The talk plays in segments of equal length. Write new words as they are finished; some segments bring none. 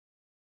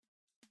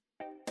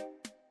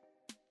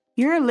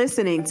You're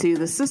listening to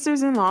the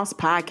Sisters-in-Loss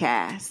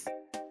podcast,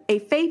 a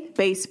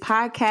faith-based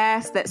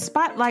podcast that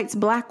spotlights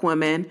Black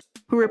women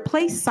who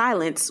replace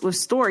silence with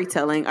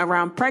storytelling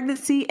around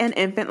pregnancy and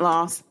infant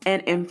loss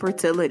and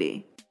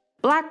infertility.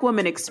 Black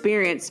women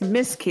experience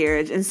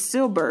miscarriage and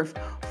stillbirth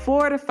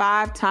 4 to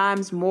 5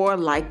 times more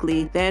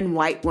likely than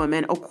white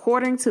women,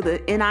 according to the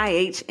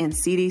NIH and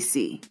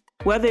CDC.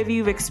 Whether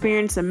you've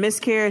experienced a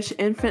miscarriage,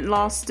 infant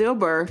loss,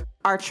 stillbirth,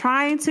 are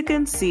trying to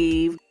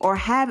conceive, or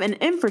have an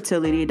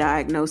infertility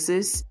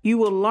diagnosis, you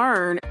will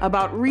learn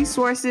about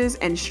resources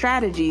and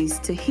strategies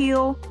to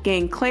heal,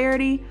 gain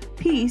clarity,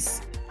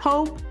 peace,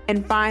 hope,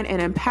 and find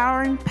an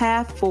empowering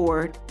path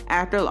forward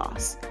after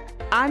loss.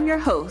 I'm your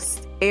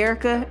host,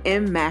 Erica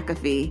M.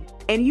 McAfee,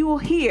 and you will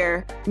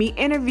hear me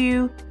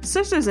interview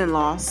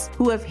sisters-in-loss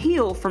who have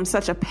healed from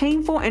such a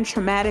painful and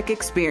traumatic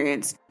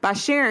experience by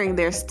sharing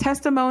their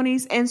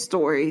testimonies and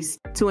stories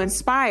to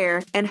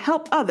inspire and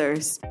help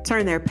others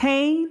turn their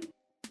pain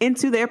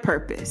into their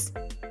purpose.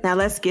 Now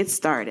let's get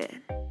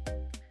started.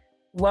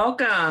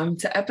 Welcome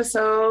to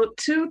episode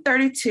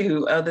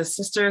 232 of the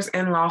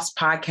Sisters-in-Loss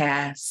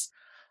podcast.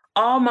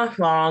 All month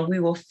long,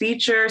 we will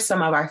feature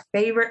some of our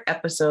favorite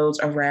episodes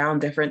around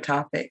different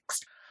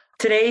topics.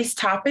 Today's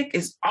topic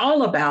is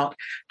all about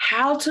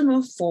how to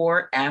move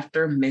forward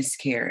after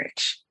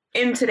miscarriage.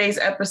 In today's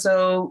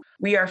episode,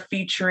 we are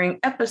featuring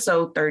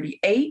episode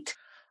 38,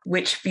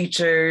 which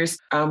features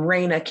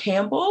Rana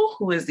Campbell,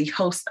 who is the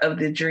host of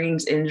the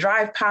Dreams in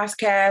Drive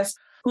podcast,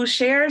 who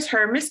shares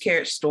her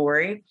miscarriage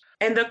story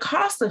and the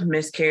cost of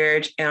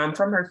miscarriage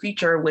from her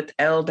feature with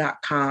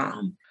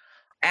Elle.com.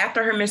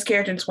 After her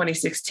miscarriage in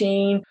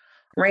 2016,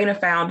 Rana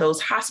found those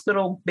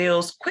hospital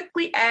bills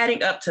quickly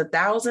adding up to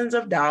thousands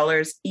of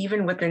dollars,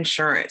 even with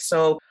insurance.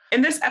 So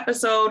in this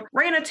episode,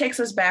 Rana takes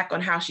us back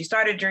on how she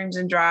started Dreams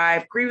in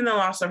Drive, grieving the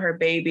loss of her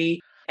baby,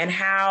 and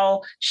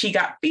how she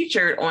got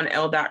featured on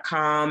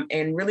Elle.com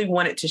and really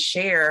wanted to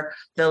share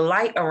the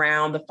light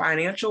around the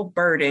financial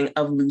burden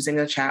of losing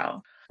a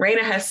child.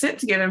 Rana has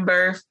since given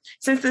birth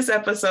since this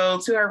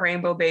episode to her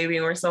rainbow baby,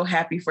 and we're so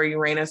happy for you,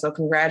 Rana, so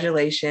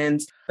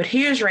congratulations. But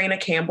here's Rana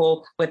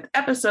Campbell with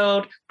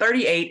episode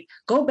 38.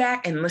 Go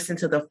back and listen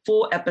to the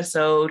full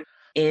episode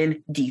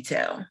in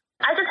detail.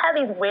 I just had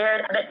these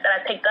weird habits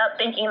that I picked up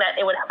thinking that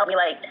it would help me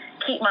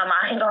keep my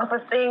mind off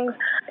of things.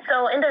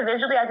 So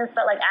individually, I just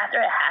felt like after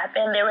it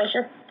happened, there was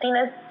just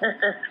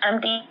this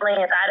empty feeling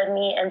inside of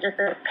me and just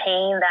this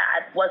pain that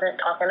I wasn't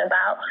talking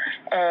about.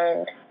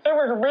 And it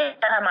was weird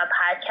to have my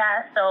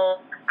podcast. So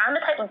I'm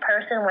the type of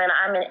person when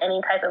I'm in any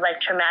type of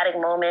traumatic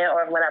moment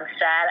or when I'm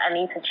sad, I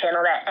need to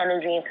channel that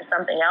energy into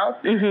something else.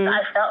 Mm-hmm. So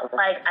I felt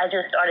like I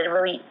just started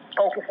really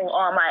focusing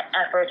all my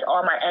efforts,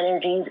 all my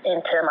energies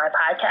into my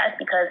podcast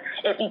because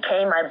it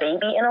became my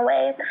baby in a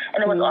way.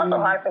 And it was also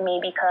hard for me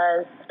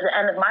because at the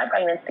end of my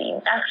pregnancy,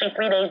 actually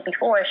 3 days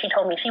before, she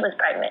told me she was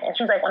pregnant. And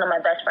she's one of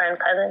my best friend's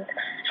cousins.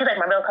 She's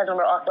my real cousin.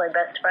 We're also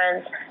best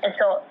friends. And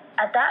so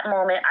at that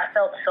moment, I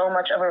felt so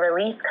much of a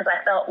relief because I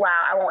felt,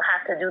 wow, I won't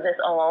have to do this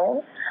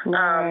alone.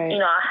 Right.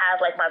 I'll have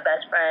my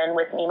best friend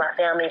with me, my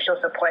family,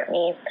 she'll support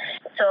me.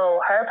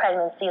 So her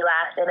pregnancy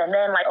lasted. And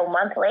then a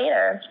month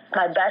later,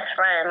 my best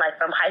friend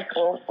from high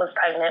school was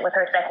pregnant with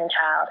her second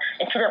child.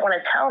 And she didn't want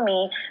to tell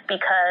me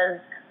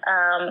because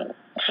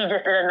she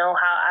just didn't know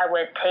how I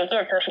would take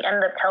it. So she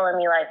ended up telling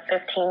me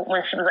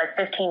when she was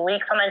 15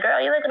 weeks. I'm like, girl,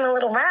 you're looking a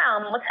little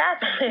round. What's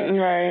happening?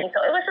 Right. So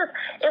it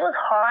was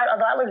hard.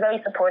 Although I was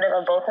very supportive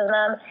of both of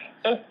them,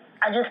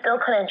 I just still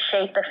couldn't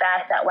shake the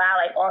fact that, wow,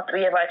 all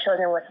 3 of our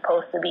children were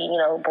supposed to be,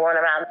 born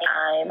around the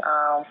time.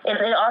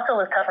 It also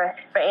was tougher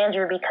for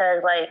Andrew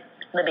because,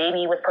 the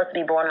baby was supposed to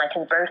be born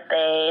his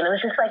birthday. And it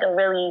was just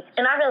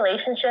in our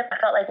relationship, I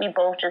felt like we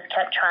both just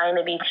kept trying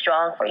to be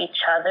strong for each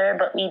other,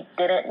 but we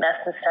didn't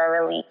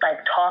necessarily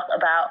talk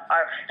about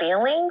our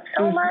feelings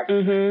so much.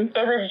 Mm-hmm.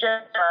 It was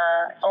just,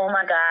 oh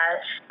my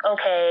gosh,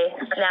 okay,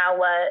 now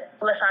what?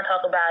 Let's not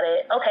talk about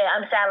it. Okay,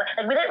 I'm sad.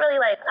 We didn't really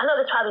I know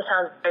this probably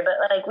sounds weird,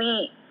 but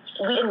we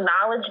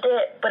acknowledged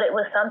it, but it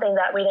was something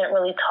that we didn't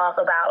really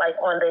talk about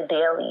on the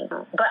daily.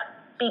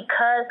 But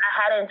because I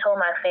hadn't told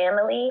my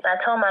family, I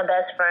told my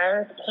best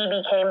friends, he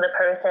became the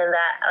person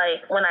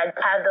that, when I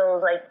had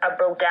those, I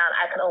broke down,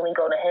 I could only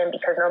go to him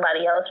because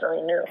nobody else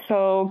really knew.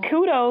 So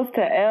kudos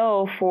to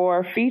Elle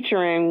for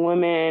featuring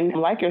women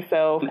like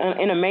yourself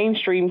in a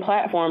mainstream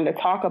platform to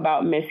talk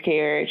about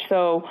miscarriage.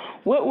 So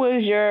what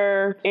was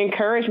your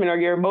encouragement or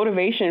your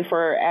motivation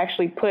for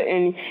actually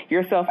putting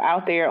yourself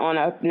out there on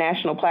a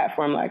national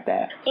platform like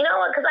that? You know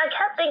what? Because I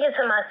kept thinking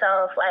to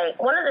myself,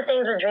 one of the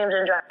things with Dreams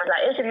and Drives,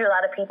 I interview a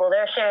lot of people,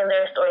 they're sharing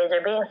their stories.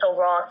 They're being so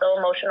raw, so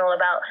emotional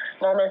about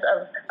moments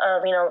of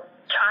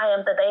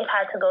triumph that they've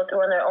had to go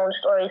through in their own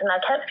stories. And I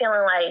kept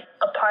feeling like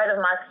a part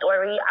of my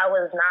story I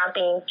was not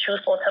being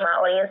truthful to my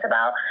audience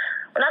about.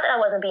 But not that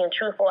I wasn't being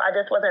truthful, I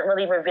just wasn't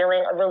really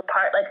revealing a real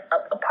part,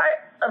 a part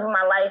of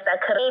my life that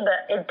could be,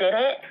 but it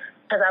didn't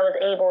because I was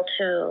able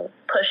to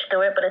push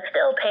through it, but it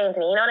still pains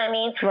me, you know what I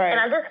mean? Right.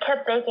 And I just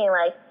kept thinking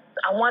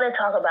I want to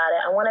talk about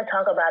it.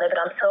 But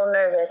I'm so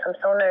nervous.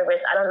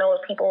 I don't know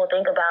what people will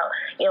think about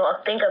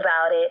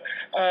it.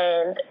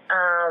 And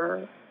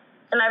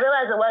I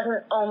realized it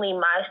wasn't only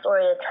my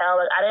story to tell.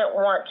 Like, I didn't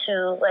want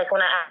to, like,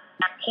 when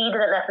he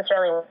didn't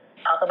necessarily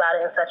talk about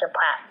it in such a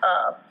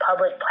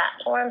public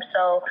platform.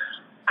 So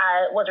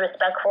I was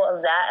respectful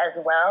of that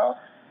as well.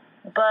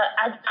 But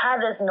I had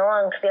this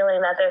gnawing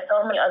feeling that there's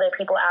so many other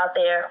people out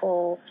there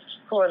who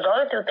are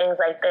going through things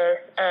like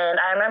this. And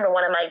I remember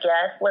one of my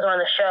guests was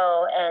on the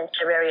show, and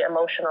she's a very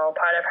emotional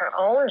part of her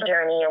own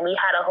journey. And we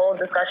had a whole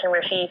discussion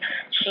where she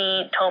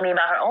told me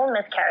about her own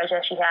miscarriage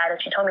that she had, and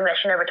she told me that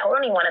she never told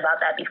anyone about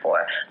that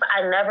before. But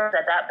I never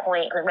at that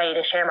point was ready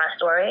to share my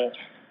story.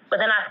 But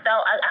then I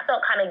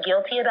felt kind of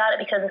guilty about it,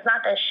 because it's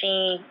not that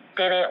she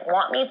didn't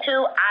want me to.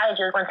 I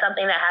just want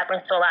something that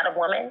happens to a lot of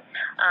women.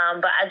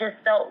 But I just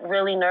felt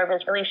really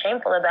nervous, really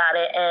shameful about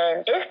it.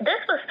 And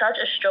this was such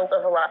a stroke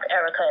of luck,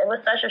 Erica. It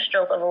was such a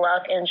stroke of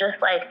luck. And just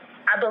like,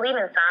 I believe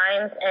in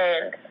signs,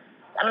 and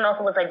I don't know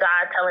if it was like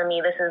God telling me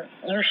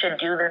you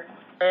should do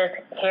this.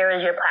 Here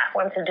is your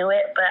platform to do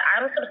it. But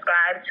I'm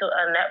subscribed to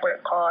a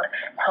network called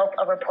Help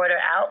a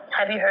Reporter Out.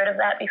 Have you heard of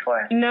that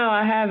before? No,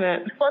 I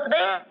haven't. Well,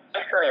 it's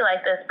basically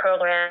like this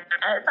program.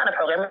 It's not a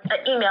program. It's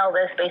an email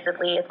list,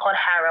 basically. It's called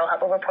Harrow,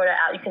 Help a Reporter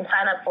Out. You can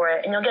sign up for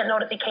it, and you'll get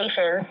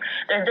notifications.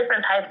 There's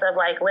different types of,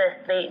 like,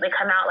 lists. They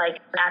come out, like,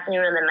 in the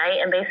afternoon and the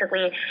night, and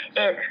basically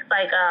it's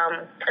like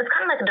it's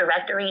kind of like a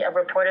directory of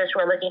reporters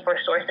who are looking for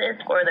sources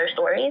for their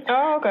stories.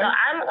 Oh, okay. So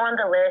I'm on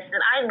the list,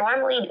 and I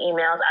normally read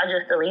emails. I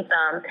just delete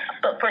them.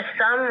 But for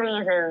some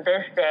reason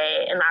this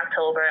day in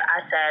October,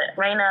 I said,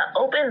 Raina,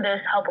 open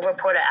this Help a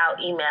Reporter Out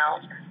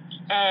email.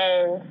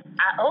 And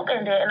I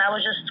opened it, and I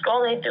was just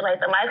scrolling through, like,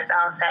 the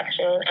lifestyle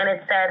section, and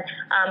it said,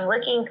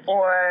 looking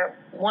for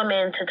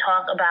women to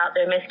talk about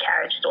their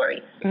miscarriage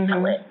stories.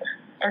 Mm-hmm.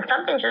 And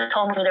something just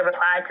told me to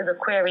reply to the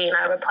query, and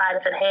I replied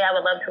and said, hey, I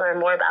would love to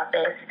learn more about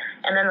this.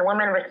 And then the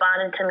woman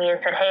responded to me and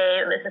said,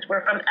 hey,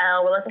 we're from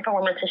Elle. We're looking for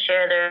women to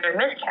share their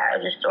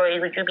miscarriage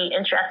stories. Would you be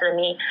interested in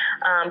me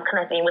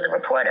connecting with a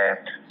reporter?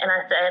 And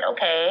I said,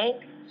 okay.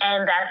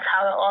 And that's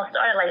how it all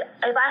started. Like,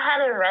 if I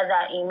hadn't read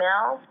that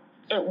email,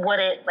 I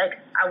wouldn't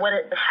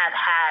have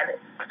had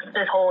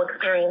this whole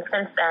experience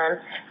since then.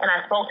 And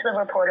I spoke to the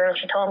reporter, and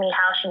she told me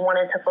how she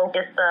wanted to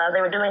focus.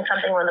 They were doing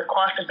something on the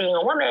cost of being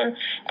a woman,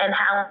 and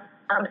how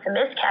when it comes to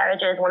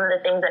miscarriages, one of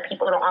the things that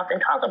people don't often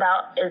talk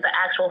about is the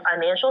actual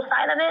financial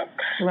side of it.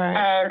 Right.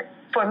 And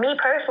for me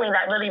personally,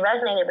 that really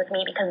resonated with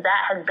me, because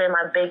that has been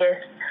my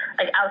biggest,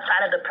 like,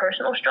 outside of the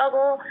personal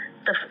struggle,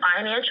 the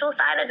financial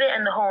side of it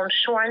and the whole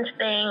insurance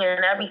thing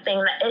and everything,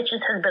 that it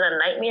just has been a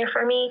nightmare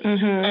for me.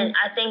 Mm-hmm. And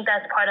I think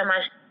that's part of my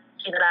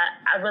that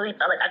I really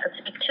felt like I could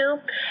speak to.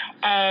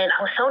 And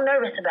I was so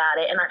nervous about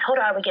it. And I told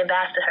her I would get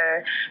back to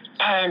her.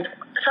 And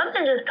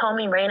something just told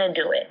me, Raina,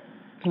 do it.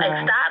 Like,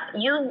 stop.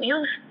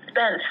 You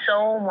spent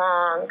so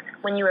long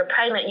when you were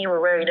pregnant, you were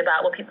worried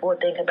about what people would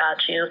think about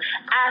you.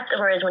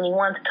 Afterwards, when you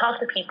wanted to talk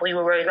to people, you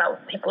were worried about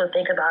what people would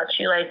think about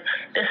you. Like,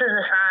 this is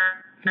a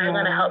sign that's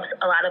going to help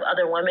a lot of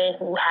other women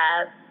who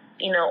have,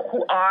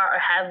 who are or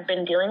have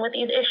been dealing with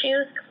these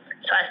issues.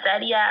 So I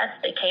said yes.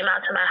 They came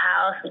out to my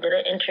house. We did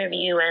an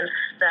interview, and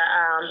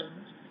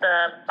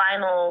the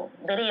final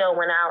video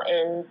went out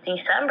in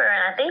December.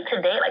 And I think to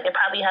date, like, it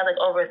probably has like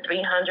over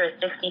 365,000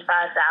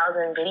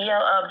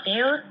 video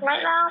views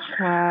right now.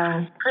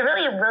 Wow. It's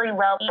really, really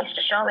well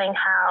showing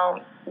how,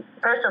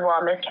 first of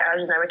all,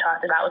 miscarriage is never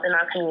talked about within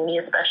our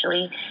community,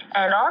 especially.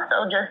 And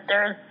also just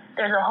there's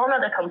a whole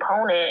other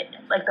component,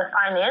 like the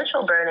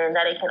financial burden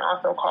that it can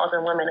also cause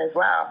in women as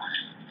well.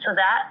 So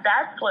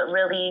that's what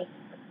really,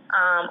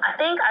 I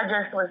think I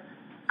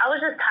was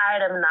just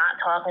tired of not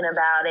talking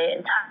about it,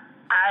 and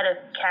tired of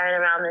carrying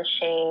around this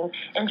shame,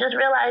 and just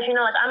realized,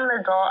 like, I'm an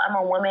adult, I'm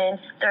a woman.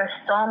 There are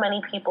so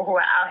many people who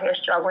are out here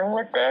struggling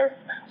with this.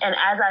 And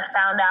as I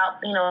found out,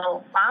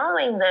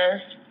 following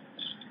this,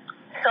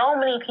 so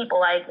many people,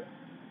 like,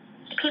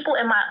 people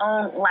in my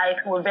own life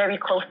who were very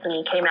close to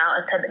me came out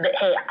and said that,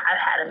 hey, I've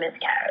had a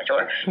miscarriage,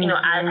 or,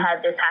 I've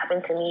had this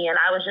happen to me. And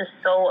I was just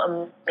so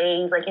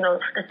amazed, like,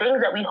 the things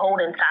that we hold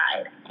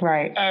inside.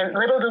 Right. And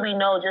little do we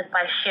know, just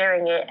by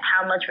sharing it,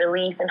 how much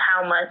relief and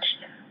how much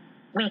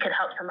we could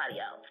help somebody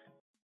else.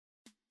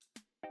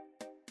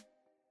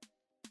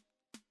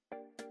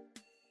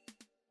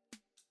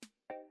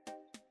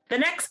 The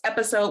next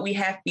episode we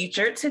have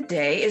featured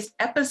today is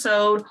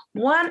episode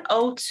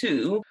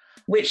 102,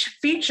 which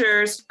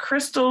features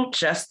Crystal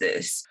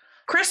Justice.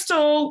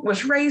 Crystal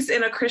was raised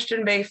in a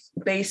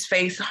Christian-based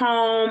faith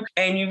home,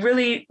 and you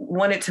really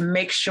wanted to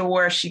make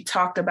sure she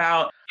talked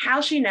about how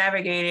she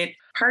navigated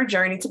her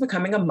journey to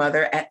becoming a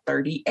mother at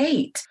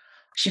 38.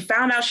 She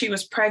found out she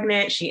was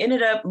pregnant. She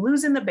ended up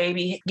losing the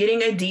baby,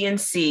 getting a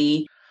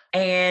D&C.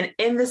 And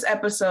in this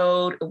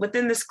episode,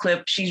 within this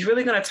clip, she's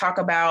really going to talk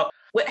about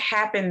what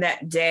happened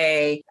that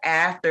day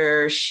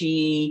after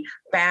she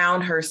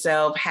found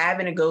herself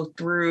having to go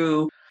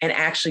through and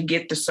actually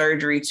get the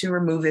surgery to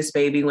remove this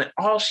baby, when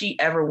all she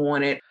ever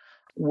wanted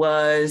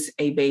was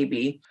a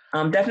baby.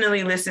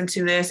 Definitely listen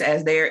to this,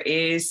 as there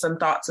is some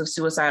thoughts of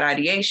suicide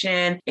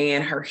ideation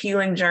and her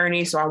healing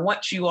journey. So I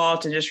want you all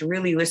to just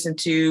really listen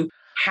to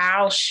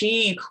how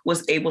she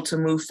was able to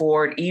move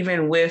forward,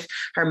 even with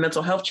her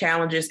mental health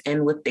challenges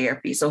and with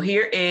therapy. So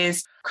here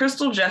is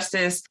Crystal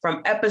Justice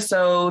from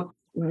episode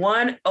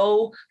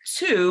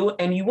 102.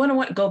 And you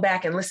want to go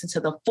back and listen to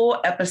the full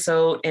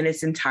episode in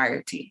its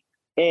entirety.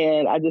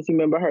 And I just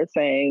remember her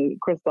saying,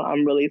 Crystal,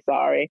 I'm really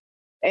sorry.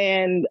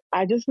 And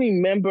I just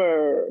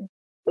remember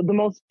the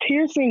most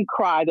piercing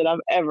cry that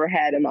I've ever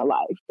had in my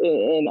life.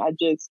 And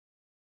just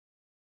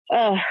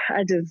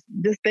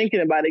thinking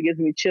about it gives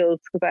me chills,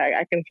 because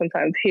I can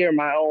sometimes hear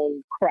my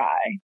own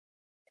cry.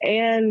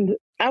 And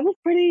I was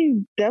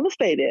pretty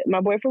devastated.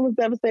 My boyfriend was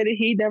devastated.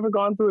 He'd never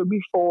gone through it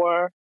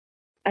before.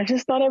 I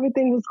just thought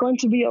everything was going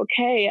to be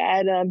okay.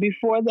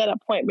 Before that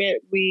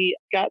appointment, we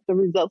got the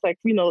results,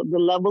 the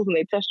levels, and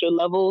they test your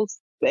levels,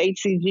 the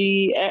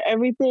HCG,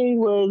 everything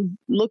was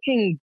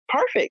looking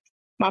perfect.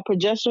 My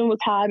progesterone was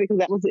high because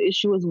that was the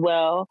issue as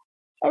well.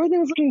 Everything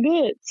was looking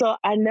good. So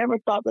I never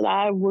thought that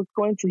I was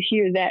going to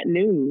hear that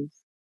news.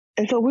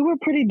 And so we were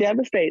pretty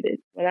devastated.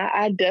 And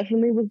I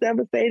definitely was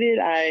devastated.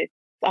 I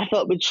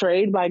felt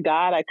betrayed by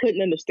God. I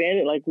couldn't understand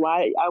it. Like,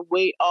 why I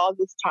wait all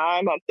this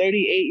time? I'm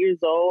 38 years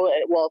old.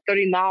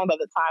 39 by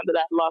the time that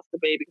I lost the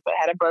baby, because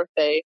I had a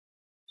birthday.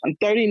 I'm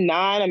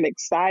 39. I'm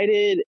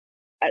excited.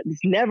 It's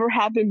never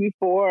happened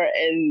before.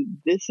 And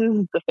this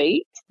is the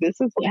fate. This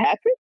is what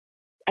happened.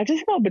 I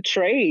just felt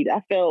betrayed.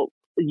 I felt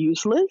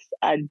useless.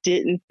 I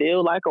didn't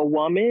feel like a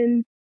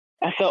woman.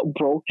 I felt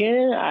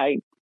broken. I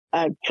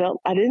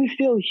didn't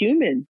feel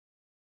human.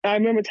 I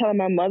remember telling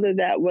my mother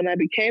that when I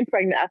became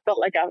pregnant, I felt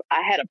like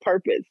I had a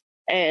purpose.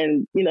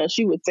 And,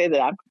 she would say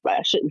that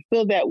I shouldn't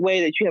feel that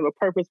way, that you have a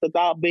purpose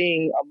without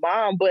being a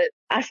mom. But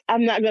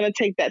I'm not going to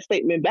take that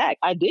statement back.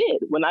 I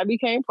did. When I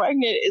became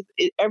pregnant,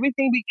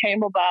 everything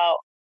became about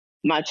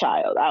my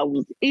child. I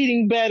was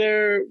eating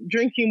better,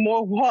 drinking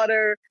more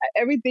water.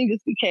 Everything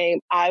just became,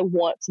 I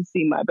want to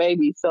see my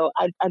baby. So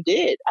I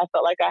did. I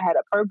felt like I had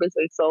a purpose.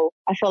 And so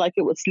I felt like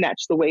it was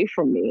snatched away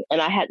from me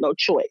and I had no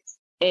choice.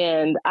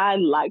 And I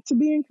like to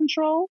be in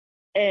control.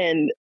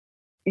 And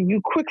you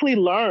quickly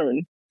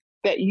learn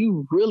that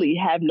you really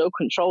have no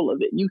control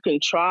of it. You can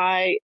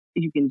try,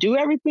 you can do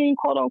everything,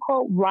 quote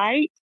unquote,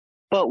 right.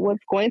 But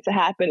what's going to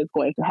happen is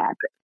going to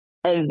happen.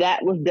 And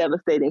that was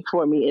devastating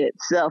for me in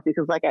itself,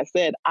 because like I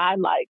said, I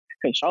like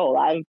control.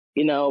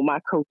 My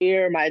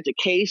career, my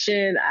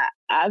education,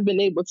 I've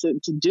been able to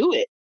do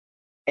it.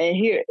 And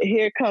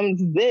here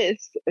comes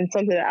this, and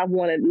something that I've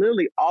wanted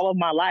literally all of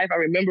my life. I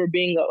remember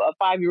being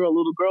a 5-year-old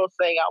little girl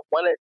saying I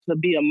wanted to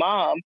be a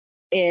mom,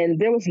 and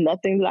there was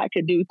nothing that I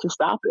could do to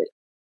stop it.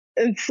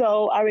 And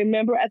so I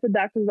remember at the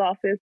doctor's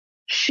office,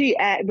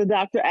 the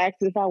doctor asked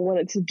if I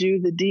wanted to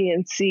do the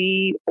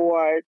D&C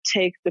or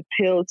take the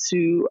pill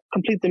to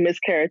complete the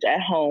miscarriage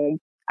at home.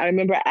 I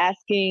remember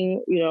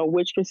asking,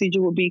 which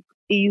procedure would be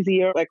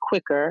easier or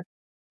quicker.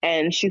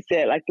 And she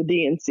said the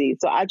D&C.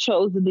 So I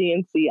chose the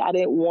D&C. I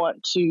didn't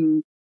want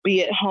to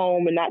be at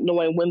home and not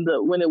knowing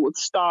when it would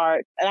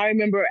start. And I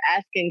remember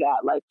asking God,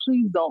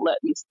 please don't let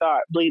me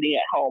start bleeding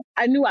at home.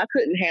 I knew I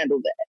couldn't handle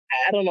that.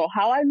 I don't know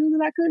how I knew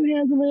that I couldn't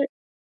handle it,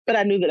 but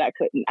I knew that I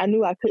couldn't. I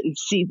knew I couldn't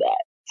see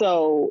that.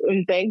 So,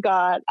 and thank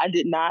God I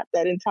did not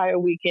that entire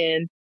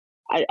weekend.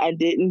 I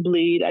didn't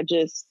bleed. I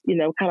just,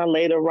 kind of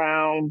laid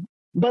around.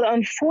 But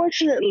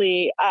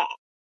unfortunately,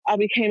 I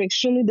became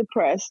extremely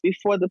depressed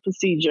before the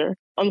procedure.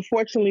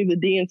 Unfortunately, the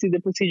D&C, the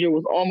procedure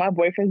was on my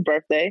boyfriend's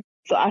birthday.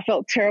 So I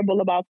felt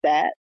terrible about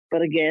that.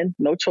 But again,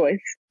 no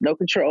choice, no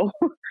control.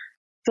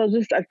 So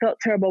I felt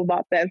terrible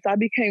about that. So I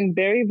became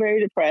very, very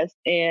depressed.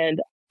 And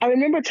I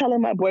remember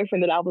telling my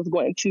boyfriend that I was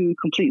going to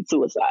complete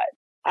suicide.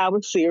 I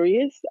was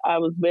serious. I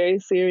was very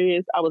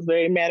serious. I was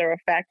very matter of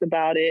fact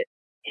about it.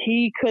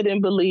 He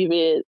couldn't believe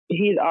it.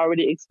 He'd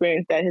already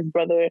experienced that. His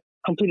brother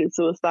completed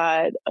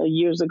suicide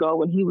years ago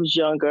when he was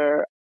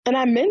younger. And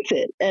I meant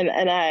it. And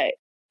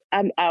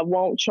I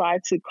won't try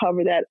to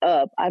cover that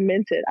up. I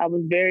meant it. I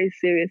was very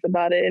serious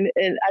about it.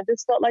 And I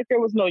just felt like there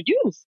was no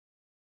use.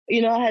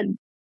 I had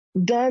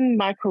done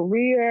my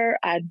career.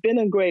 I'd been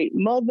a great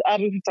mother. A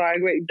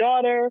great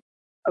daughter,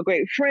 a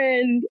great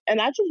friend. And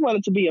I just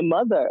wanted to be a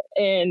mother.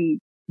 And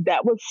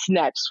that was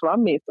snatched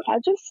from me. So I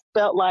just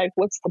felt like,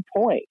 what's the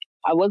point?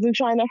 I wasn't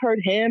trying to hurt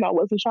him. I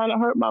wasn't trying to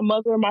hurt my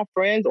mother, my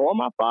friends, or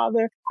my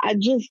father. I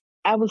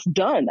was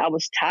done. I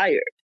was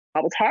tired.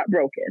 I was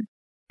heartbroken.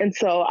 And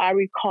so I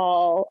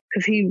recall,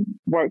 because he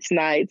works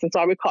nights, and so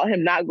I recall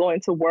him not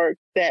going to work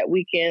that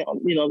weekend,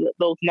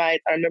 those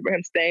nights. I remember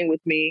him staying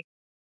with me.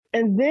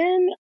 And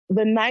then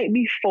the night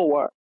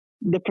before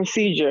the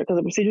procedure, because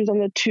the procedure was on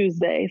the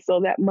Tuesday, so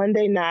that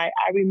Monday night,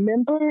 I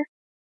remember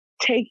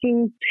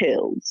taking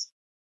pills.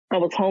 I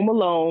was home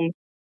alone.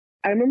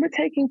 I remember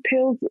taking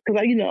pills because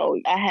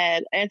I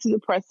had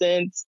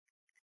antidepressants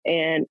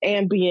and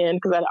Ambien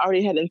because I'd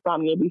already had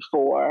insomnia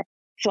before.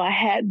 So I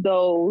had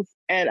those.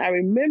 And I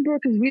remember,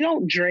 because we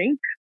don't drink,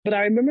 but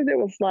I remember there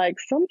was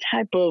some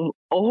type of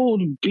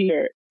old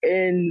beer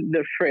in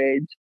the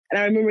fridge. And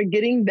I remember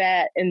getting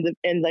that in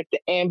like the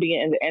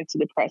Ambien and the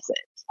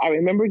antidepressants. I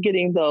remember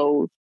getting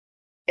those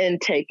and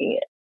taking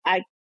it.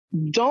 I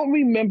don't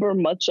remember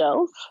much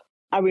else.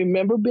 I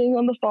remember being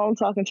on the phone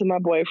talking to my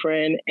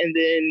boyfriend, and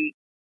then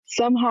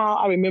somehow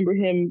I remember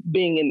him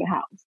being in the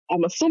house.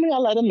 I'm assuming I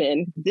let him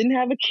in. Didn't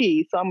have a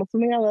key, so I'm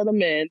assuming I let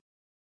him in.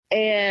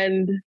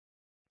 And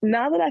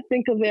now that I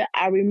think of it,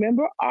 I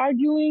remember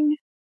arguing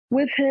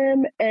with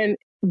him and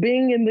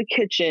being in the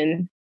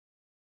kitchen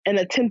and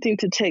attempting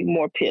to take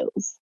more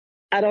pills.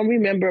 I don't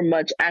remember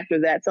much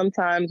after that.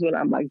 Sometimes when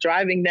I'm like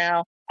driving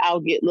now,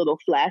 I'll get little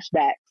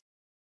flashbacks,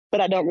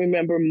 but I don't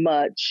remember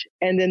much.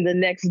 And then the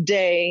next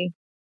day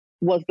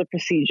was the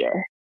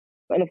procedure.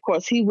 And of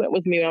course, he went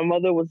with me. My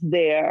mother was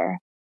there.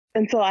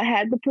 And so I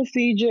had the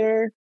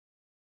procedure,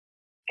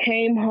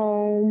 came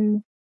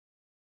home,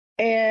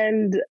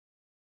 and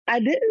I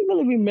didn't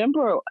really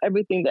remember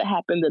everything that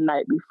happened the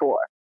night before.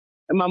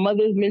 And my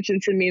mother's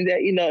mentioned to me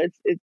that, you know,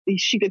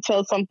 she could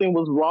tell something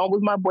was wrong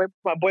with my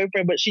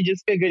boyfriend, but she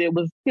just figured it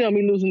was, you know,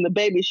 me losing the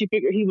baby. She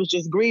figured he was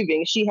just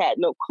grieving. She had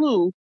no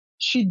clue.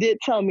 She did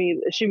tell me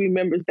that she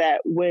remembers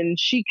that when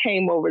she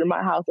came over to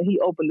my house and he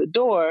opened the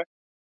door,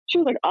 she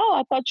was like, "Oh,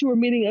 I thought you were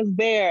meeting us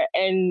there."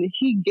 And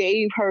he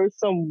gave her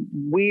some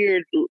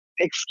weird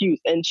excuse.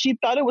 And she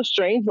thought it was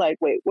strange, like,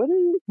 "Wait, what are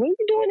you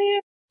doing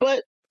here?"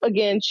 But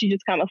again, she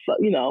just kind of,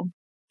 you know,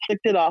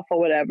 flicked it off or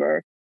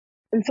whatever.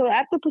 And so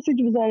after the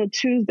procedure was on a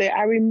Tuesday,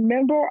 I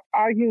remember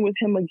arguing with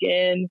him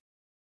again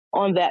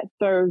on that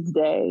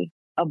Thursday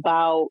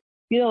about,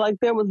 you know, like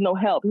there was no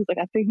help. He's like,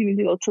 "I think you need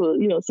to go to,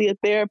 you know, see a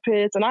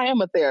therapist." And I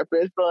am a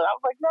therapist, but I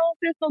was like, "No,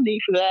 there's no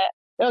need for that."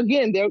 And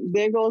again,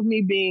 there goes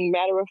me being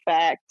matter of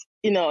fact,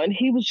 you know, and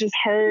he was just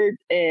hurt.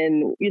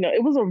 And, you know,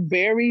 it was a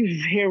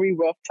very, very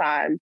rough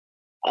time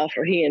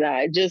for he and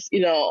I. Just, you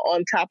know,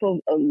 on top of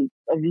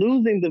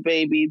losing the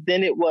baby,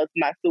 then it was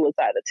my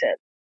suicide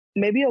attempt.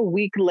 Maybe a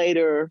week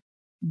later,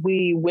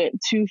 we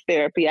went to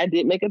therapy. I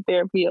did make a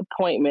therapy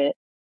appointment.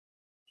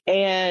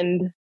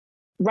 And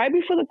right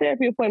before the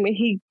therapy appointment,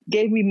 he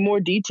gave me more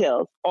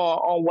details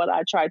on what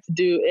I tried to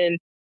do. And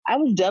I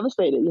was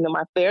devastated. You know,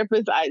 my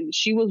therapist,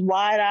 she was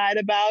wide-eyed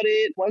about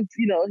it once,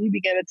 you know, he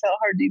began to tell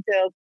her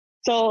details.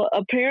 So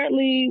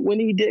apparently when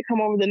he did come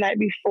over the night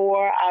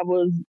before, I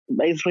was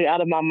basically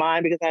out of my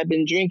mind because I had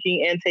been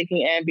drinking and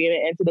taking Ambien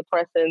and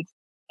antidepressants.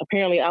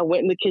 Apparently I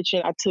went in the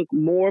kitchen, I took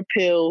more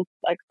pills,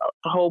 like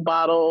a whole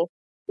bottle.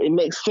 It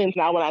makes sense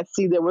now when I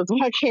see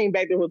when I came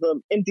back, there was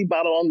an empty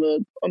bottle on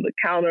the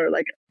counter.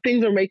 Like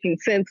things are making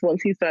sense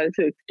once he started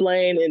to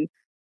explain. And,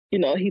 you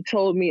know, he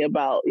told me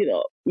about, you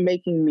know,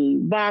 making me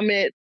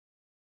vomit,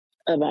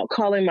 about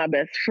calling my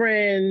best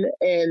friend.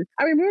 And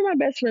I remember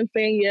my best friend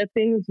saying, yeah,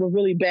 things were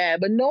really bad,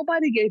 but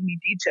nobody gave me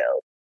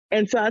details.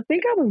 And so I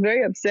think I was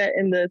very upset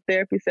in the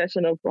therapy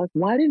session of like,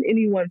 why didn't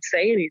anyone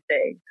say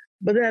anything?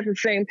 But then at the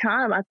same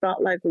time, I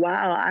thought like,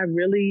 wow, I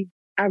really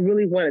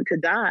wanted to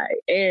die.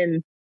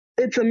 And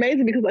it's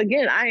amazing because,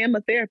 again, I am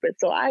a therapist,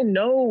 so I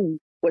know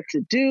what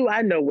to do.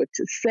 I know what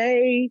to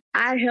say.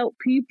 I help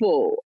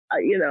people.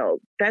 You know,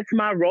 that's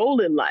my role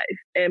in life.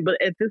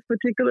 But at this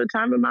particular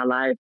time in my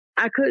life,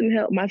 I couldn't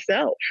help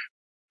myself.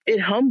 It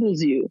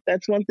humbles you.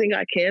 That's one thing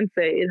I can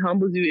say. It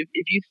humbles you.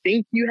 If you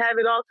think you have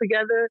it all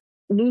together,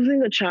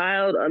 losing a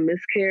child, a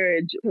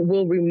miscarriage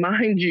will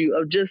remind you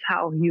of just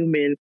how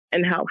human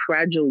and how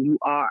fragile you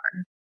are.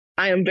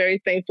 I am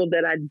very thankful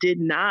that I did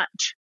not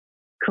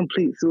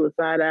complete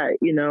suicide.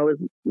 You know, as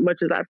much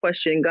as I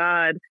question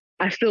God,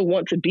 I still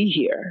want to be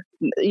here.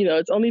 You know,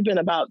 it's only been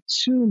about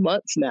 2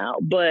 months now,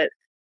 but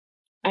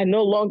I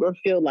no longer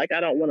feel like I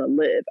don't want to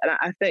live. And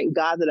I thank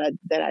God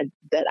that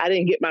I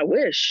didn't get my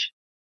wish,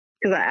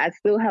 because I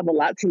still have a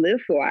lot to live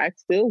for. I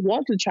still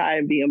want to try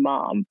and be a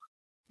mom,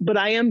 but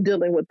I am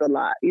dealing with a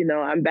lot. You know,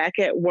 I'm back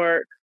at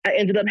work. I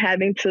ended up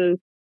having to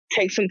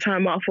take some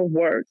time off of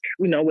work,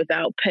 you know,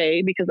 without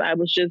pay, because I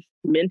was just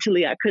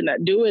mentally, I could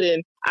not do it.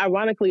 And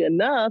ironically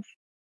enough,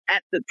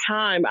 at the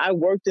time I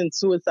worked in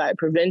suicide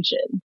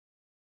prevention.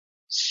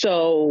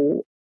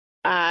 So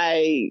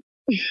I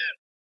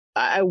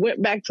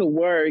went back to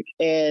work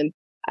and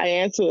I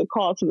answered a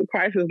call to the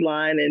crisis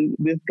line, and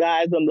this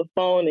guy's on the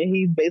phone and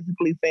he's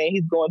basically saying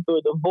he's going through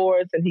a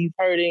divorce and he's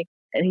hurting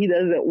and he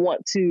doesn't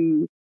want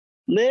to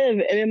live.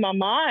 And in my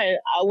mind,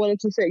 I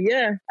wanted to say,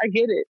 yeah, I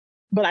get it.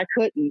 But I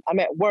couldn't. I'm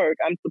at work.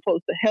 I'm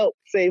supposed to help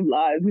save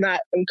lives,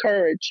 not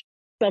encourage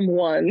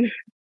someone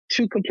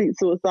to complete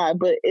suicide.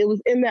 But it was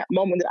in that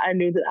moment that I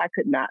knew that I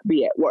could not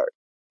be at work.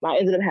 I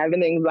ended up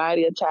having an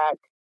anxiety attack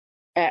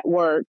at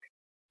work.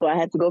 So I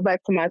had to go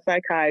back to my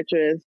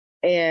psychiatrist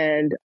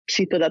and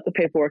she filled out the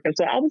paperwork. And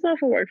so I was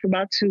off of work for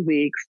about 2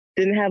 weeks,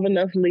 didn't have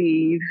enough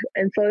leave.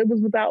 And so it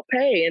was without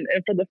pay. And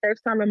for the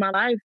first time in my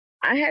life,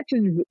 I had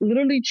to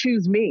literally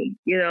choose me.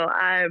 You know,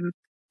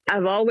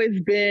 I've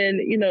always been,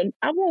 you know,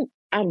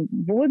 I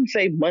wouldn't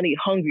say money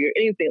hungry or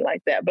anything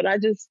like that, but I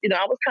just, you know,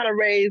 I was kind of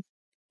raised,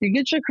 you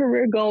get your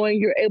career going,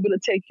 you're able to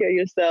take care of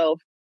yourself.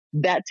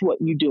 That's what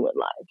you do in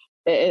life.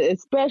 And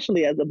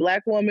especially as a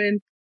Black woman,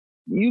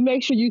 you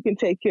make sure you can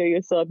take care of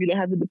yourself. You don't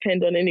have to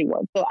depend on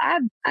anyone. So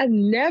I've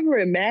never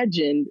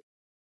imagined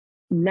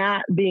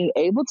not being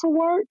able to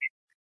work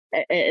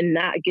and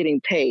not getting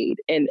paid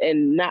and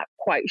not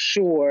quite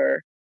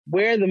sure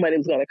where the money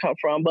was going to come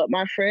from. But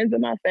my friends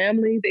and my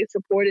family, they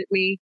supported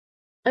me.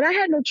 And I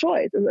had no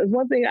choice. It was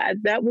one thing,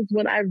 that was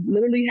when I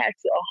literally had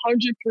to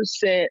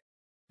 100%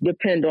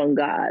 depend on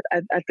God.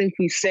 I think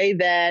we say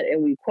that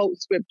and we quote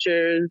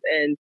scriptures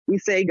and we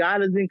say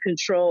God is in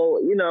control.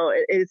 You know,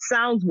 it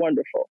sounds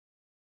wonderful.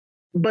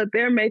 But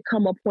there may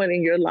come a point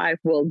in your life,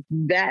 well,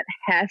 that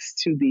has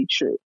to be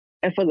true.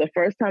 And for the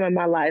first time in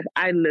my life,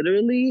 I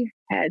literally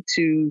had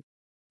to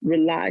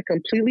rely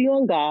completely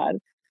on God,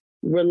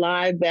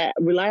 rely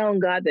on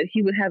God that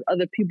He would have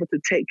other people to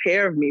take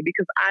care of me,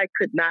 because I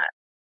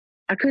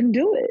couldn't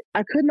do it.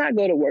 I could not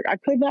go to work. I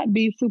could not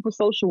be super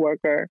social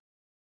worker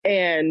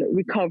and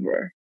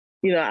recover.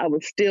 You know, I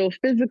was still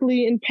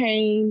physically in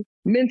pain,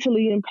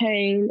 mentally in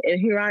pain,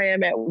 and here I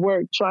am at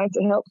work trying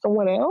to help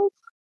someone else.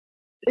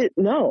 It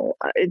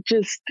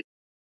just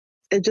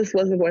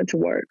wasn't going to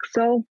work.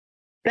 So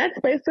that's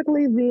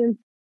basically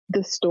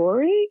the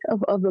story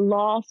of the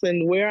loss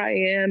and where I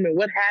am and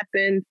what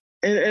happened.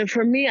 And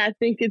for me, I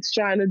think it's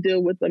trying to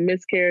deal with a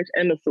miscarriage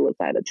and a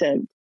suicide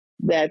attempt.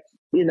 That's,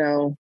 you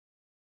know,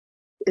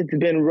 it's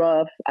been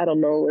rough. I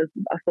don't know.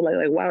 I feel like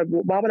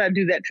why would I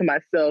do that to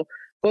myself?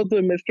 Go through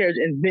a miscarriage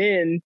and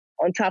then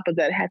on top of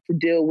that have to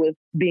deal with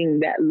being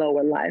that low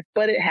in life.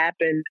 But it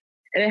happened,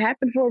 and it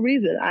happened for a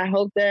reason. I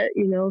hope that,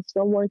 you know,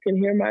 someone can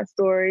hear my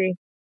story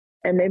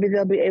and maybe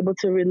they'll be able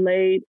to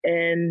relate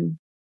and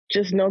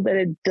just know that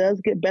it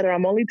does get better.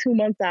 I'm only 2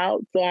 months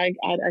out, so I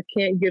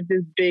can't give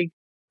this big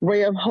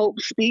ray of hope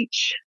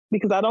speech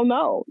because I don't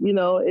know. You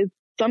know, it's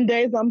some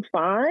days I'm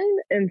fine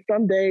and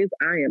some days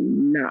I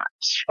am not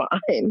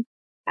fine.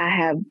 I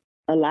have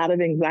a lot of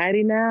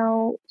anxiety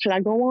now. Should I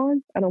go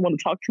on? I don't want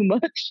to talk too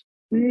much.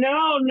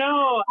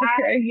 No.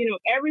 Okay.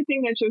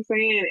 Everything that you're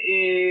saying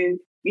is,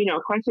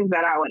 questions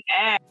that I would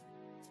ask.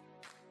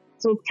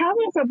 So tell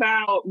us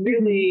about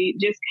really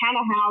just kind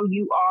of how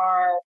you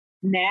are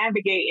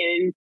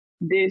navigating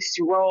this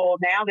role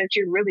now that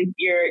you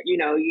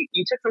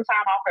took some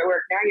time off at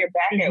work. Now you're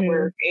back at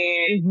work,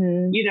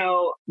 and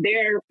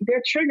there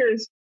are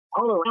triggers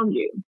all around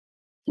you.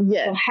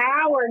 Yes. So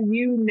how are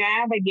you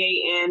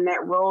navigating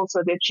that role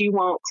so that you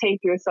won't take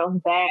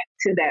yourself back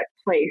to that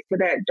place, to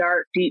that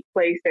dark, deep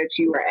place that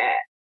you were at?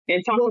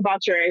 And talk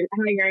about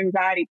how your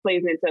anxiety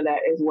plays into that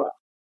as well.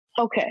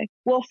 Okay.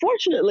 Well,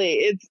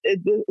 fortunately,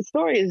 the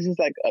story is just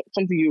like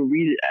something you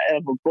read out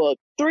of a book.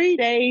 3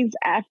 days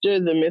after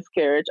the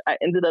miscarriage, I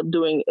ended up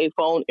doing a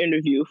phone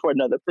interview for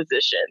another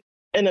position.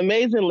 And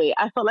amazingly,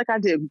 I felt like I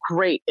did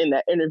great in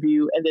that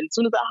interview. And then as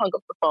soon as I hung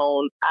up the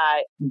phone,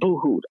 I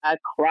boohooed. I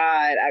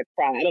cried. I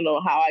don't know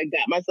how I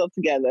got myself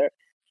together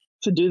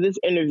to do this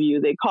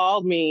interview. They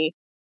called me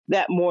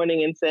that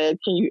morning and said,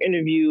 "Can you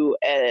interview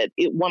at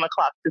 1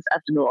 o'clock this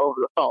afternoon over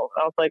the phone?"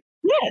 I was like,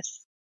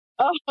 "Yes."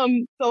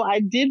 So I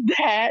did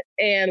that.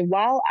 And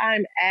while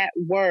I'm at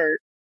work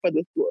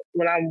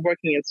when I'm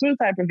working in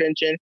suicide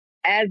prevention,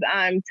 as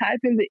I'm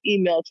typing the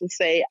email to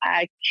say,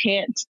 I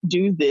can't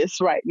do this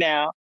right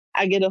now,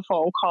 I get a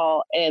phone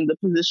call and the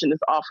position is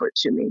offered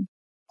to me.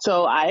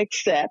 So I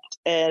accept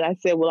and I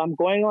said, well, I'm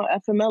going on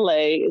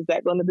FMLA. Is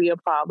that going to be a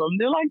problem?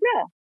 They're like,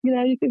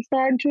 yeah, you can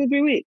start in 2 or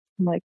 3 weeks.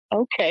 I'm like,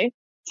 okay.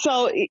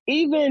 So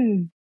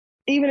even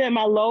at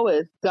my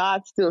lowest,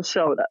 God still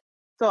showed up.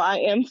 So I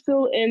am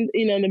still in,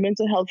 the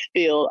mental health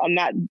field. I'm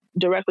not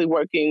directly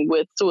working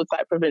with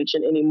suicide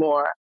prevention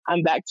anymore.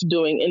 I'm back to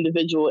doing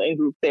individual and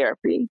group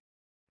therapy.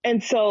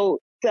 And so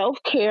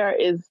self-care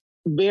is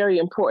very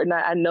important.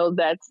 I know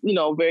that's,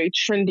 very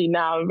trendy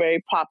now and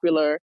very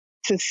popular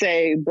to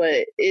say,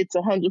 but it's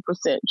 100%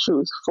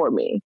 truth for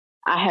me.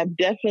 I have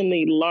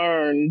definitely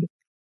learned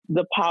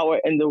the power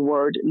in the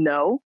word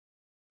no.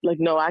 Like,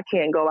 no, I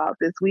can't go out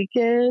this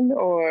weekend,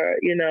 or,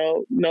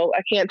 no,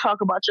 I can't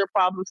talk about your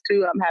problems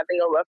too. I'm having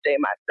a rough day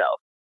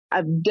myself.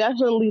 I've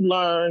definitely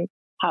learned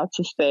how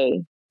to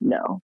say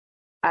no.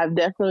 I've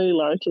definitely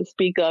learned to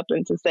speak up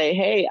and to say,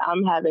 hey,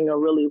 I'm having a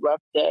really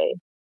rough day.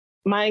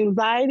 My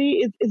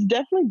anxiety is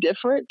definitely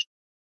different.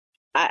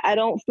 I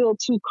don't feel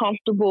too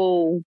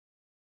comfortable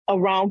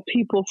around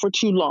people for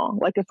too long.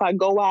 Like if I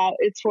go out,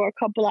 it's for a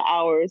couple of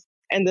hours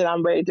and then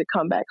I'm ready to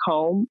come back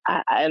home.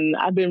 And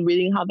I've been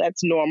reading how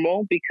that's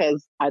normal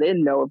because I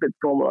didn't know if it's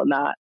normal or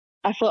not.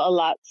 I feel a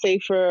lot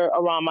safer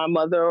around my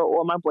mother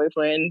or my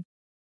boyfriend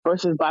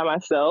versus by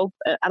myself.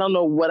 And I don't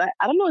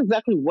know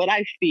exactly what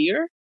I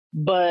fear,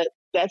 but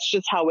that's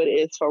just how it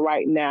is for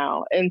right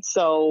now. And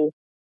so,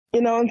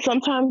 and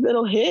sometimes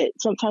it'll hit.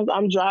 Sometimes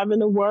I'm driving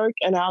to work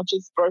and I'll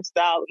just burst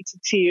out into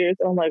tears.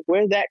 And I'm like,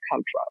 where'd that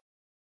come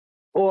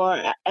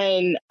from?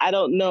 And I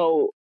don't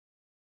know.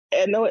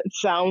 I know it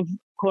sounds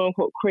quote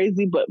unquote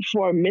crazy, but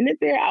for a minute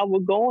there, I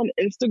would go on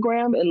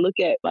Instagram and look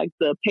at like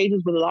the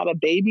pages with a lot of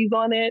babies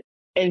on it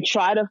and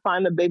try to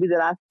find a baby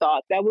that I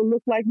thought that would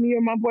look like me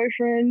or my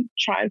boyfriend,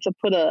 trying to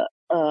put a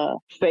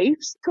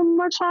face to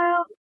my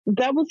child.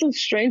 That was the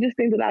strangest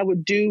thing that I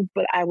would do,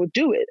 but I would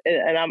do it.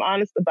 And I'm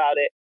honest about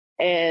it.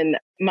 And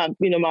I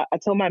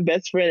told my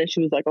best friend, and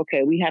she was like,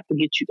 okay, we have to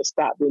get you to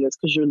stop doing this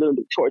because you're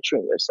literally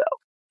torturing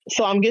yourself.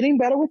 So I'm getting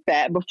better with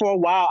that. But for a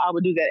while, I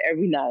would do that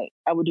every night.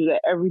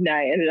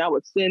 And then I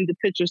would send the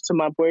pictures to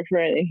my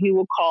boyfriend, and he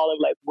would call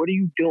and like, what are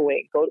you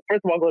doing?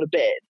 First of all, go to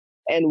bed.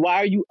 And why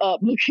are you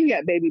up looking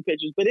at baby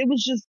pictures? But it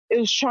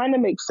was trying to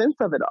make sense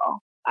of it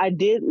all. I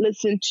did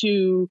listen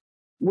to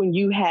when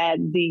you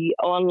had the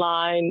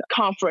online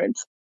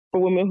conference for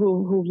women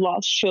who've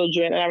lost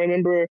children. And I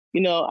remember, I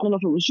don't know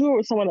if it was you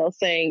or someone else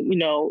saying,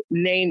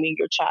 naming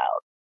your child.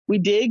 We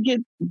did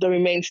get the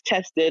remains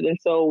tested, and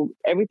so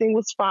everything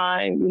was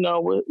fine.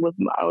 It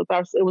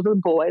was a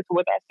boy, so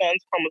with our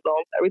son's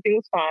chromosomes, everything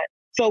was fine.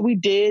 So we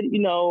did,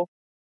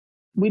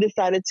 we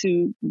decided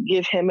to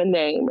give him a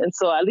name, and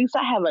so at least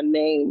I have a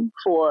name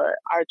for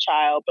our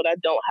child, but I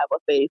don't have a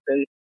face,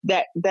 and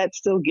that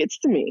still gets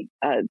to me.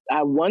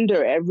 I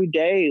wonder every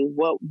day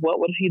what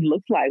would he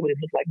look like? Would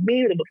he look like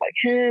me? Would he look like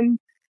him?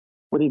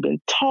 Would he have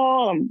been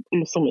tall?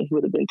 I'm assuming he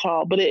would have been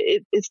tall, but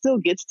it still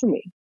gets to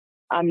me.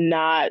 I'm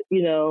not,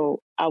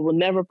 I will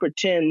never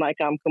pretend like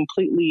I'm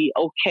completely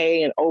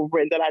okay and over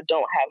it, that I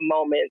don't have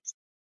moments.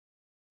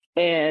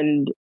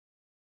 And,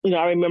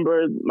 I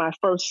remember my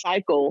first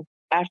cycle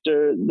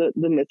after the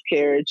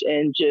miscarriage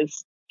and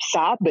just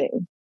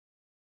sobbing.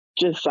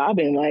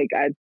 Like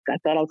I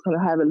thought I was going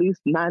to have at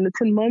least 9 to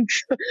 10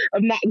 months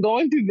of not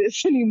going through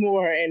this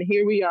anymore. And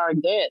here we are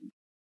again.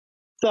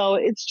 So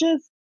it's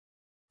just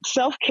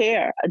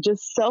self-care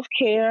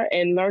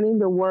and learning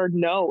the word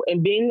no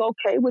and being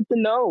okay with the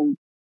no.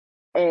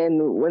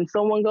 And when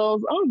someone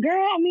goes, oh,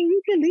 girl,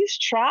 you can at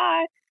least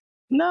try.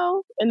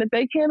 No. And if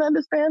they can't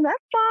understand,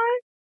 that's fine.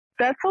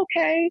 That's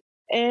okay.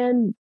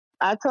 And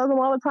I tell them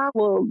all the time,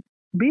 well,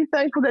 be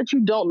thankful that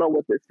you don't know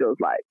what this feels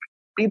like.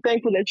 Be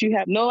thankful that you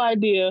have no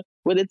idea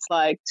what it's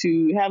like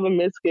to have a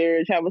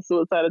miscarriage, have a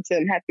suicide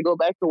attempt, have to go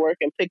back to work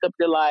and pick up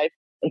your life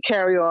and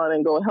carry on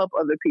and go help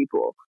other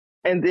people.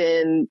 And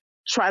then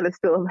try to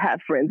still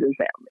have friends and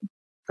family.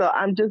 So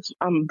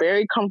I'm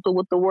very comfortable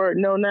with the word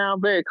no now,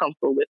 very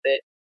comfortable with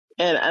it.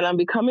 And I'm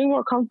becoming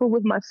more comfortable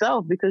with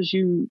myself because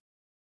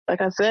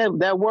like I said,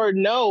 that word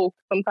no,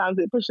 sometimes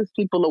it pushes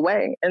people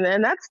away. And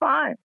then that's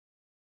fine.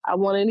 I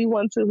want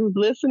anyone who's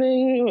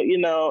listening,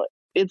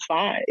 it's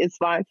fine. It's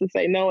fine to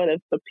say no. And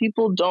if the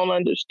people don't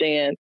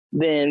understand,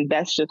 then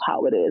that's just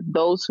how it is.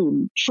 Those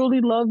who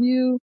truly love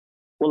you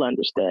will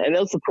understand and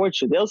they'll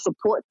support you. They'll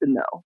support the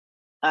no.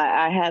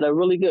 I had a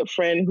really good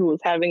friend who was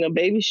having a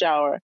baby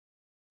shower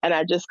and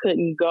I just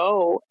couldn't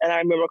go. And I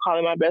remember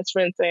calling my best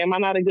friend saying, am I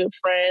not a good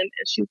friend?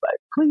 And she's like,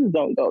 please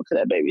don't go to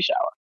that baby shower.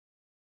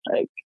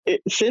 Like,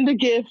 send a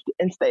gift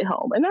and stay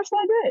home. And that's what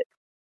I did.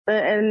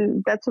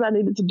 And that's what I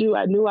needed to do.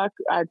 I knew I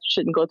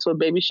shouldn't go to a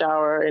baby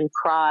shower and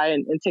cry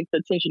and take the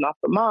attention off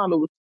the mom.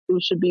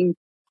 It should be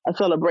a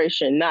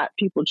celebration, not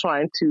people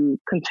trying to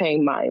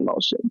contain my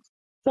emotions.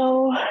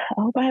 So I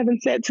hope I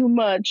haven't said too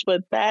much,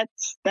 but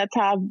that's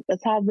how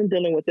I've been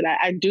dealing with it.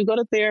 I do go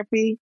to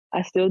therapy.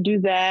 I still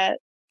do that.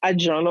 I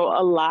journal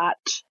a lot.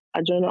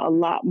 I journal a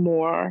lot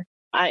more.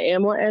 I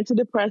am on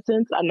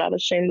antidepressants. I'm not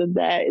ashamed of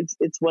that.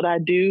 It's what I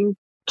do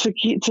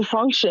to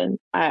function.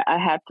 I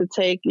have to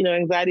take,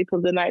 anxiety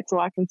pills at night so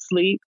I can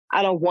sleep.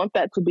 I don't want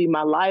that to be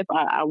my life.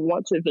 I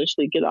want to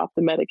eventually get off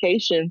the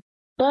medication,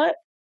 but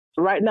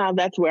right now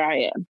that's where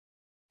I am.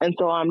 And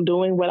so I'm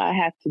doing what I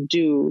have to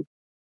do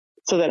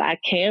so that I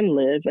can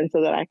live and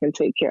so that I can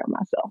take care of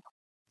myself.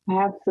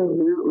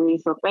 Absolutely.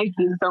 So thank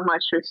you so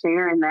much for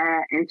sharing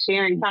that and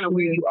sharing kind of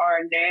where you are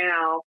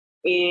now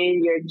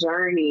in your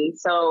journey.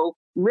 So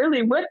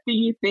really, what do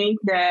you think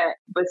that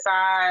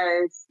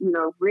besides,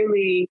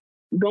 really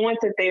going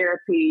to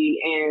therapy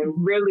and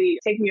really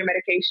taking your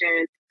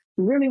medication,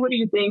 really, what do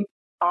you think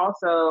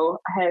also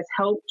has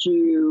helped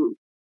you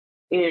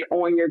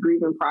on your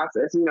grieving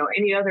process?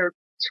 Any other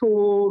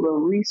tools or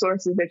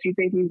resources that you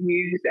think you've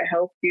used that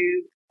help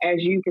you as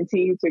you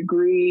continue to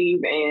grieve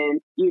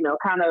and,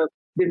 kind of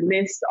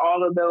dismiss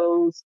all of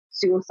those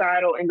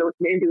suicidal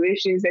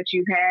intuitions that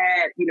you've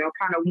had,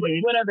 kind of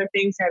what other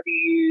things have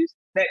you used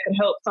that could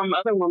help some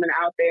other women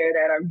out there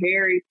that are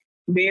very,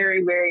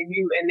 very, very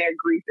new in their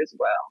grief as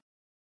well?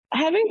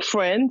 Having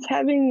friends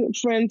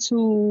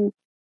who,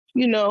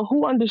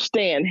 who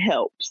understand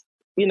helps,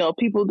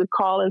 people to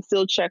call and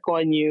still check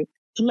on you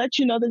to let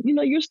you know that,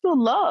 you're still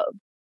loved,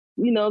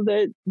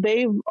 that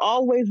they've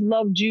always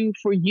loved you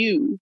for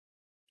you.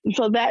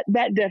 So that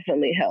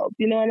definitely helped,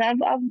 and I've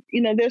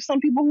there's some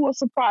people who will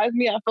surprise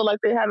me. I feel like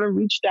they haven't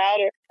reached out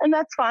and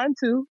that's fine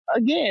too.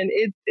 Again,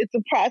 it's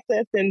a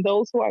process, and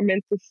those who are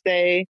meant to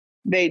stay,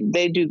 they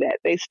do that.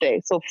 They stay.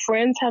 So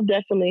friends have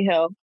definitely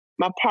helped.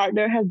 My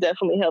partner has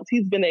definitely helped.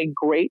 He's been a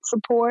great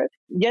support.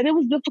 Yet it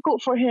was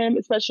difficult for him,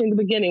 especially in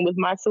the beginning with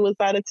my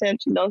suicide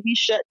attempt. He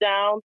shut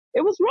down.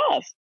 It was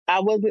rough. I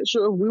wasn't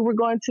sure if we were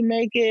going to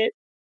make it.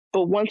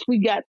 But once we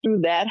got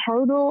through that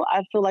hurdle,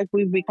 I feel like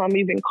we've become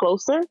even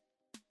closer.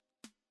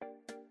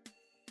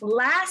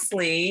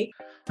 Lastly,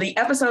 the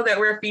episode that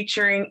we're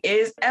featuring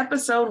is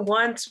episode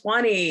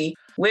 120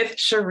 with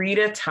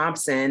Sharita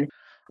Thompson.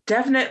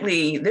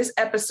 Definitely, this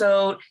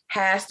episode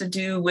has to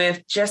do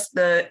with just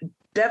the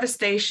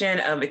devastation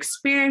of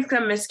experiencing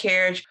a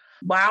miscarriage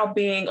while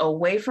being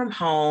away from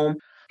home,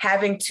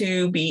 having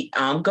to be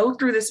go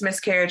through this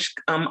miscarriage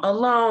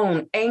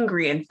alone,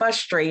 angry and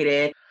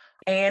frustrated.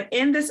 And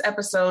in this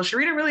episode,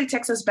 Sharita really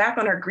takes us back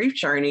on her grief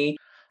journey,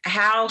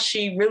 how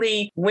she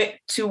really went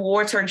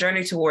towards her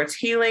journey towards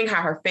healing,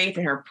 how her faith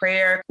and her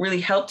prayer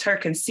really helped her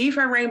conceive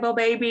her rainbow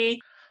baby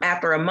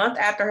after a month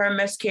after her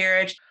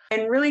miscarriage,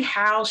 and really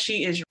how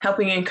she is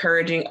helping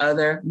encouraging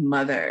other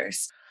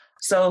mothers.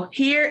 So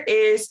here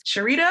is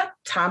Sharita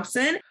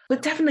Thompson,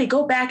 but definitely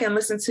go back and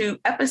listen to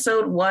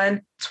episode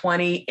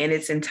 120 in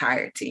its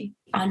entirety.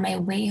 On my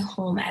way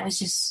home, I was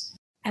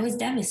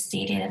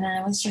devastated, and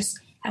I was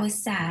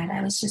sad.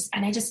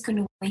 And I just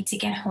couldn't wait to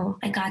get home.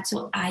 I got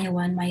to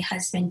Iowa and my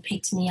husband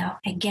picked me up.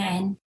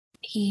 Again,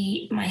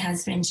 my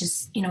husband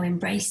just,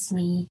 embraced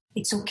me.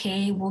 It's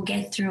okay. We'll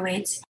get through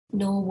it.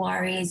 No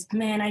worries.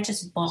 Man, I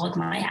just bawled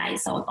my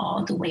eyes out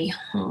all the way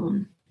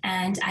home.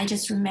 And I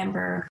just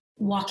remember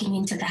walking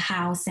into the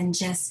house and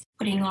just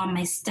putting all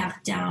my stuff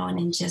down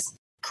and just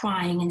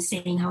crying and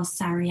saying how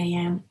sorry I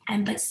am.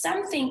 But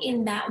something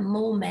in that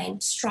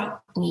moment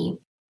struck me.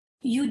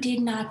 You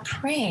did not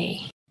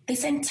pray.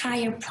 This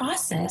entire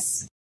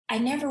process, I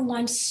never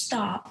once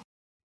stopped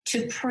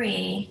to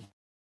pray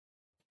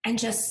and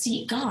just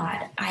seek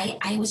God.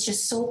 I was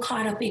just so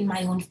caught up in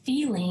my own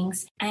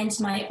feelings and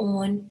my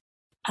own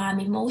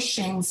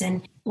emotions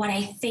and what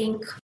I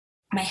think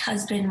my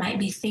husband might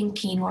be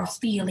thinking or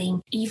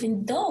feeling,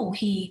 even though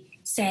he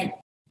said,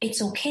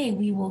 it's okay,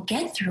 we will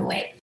get through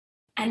it.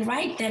 And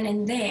right then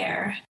and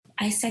there,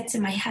 I said to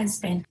my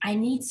husband, I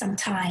need some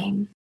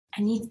time.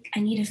 I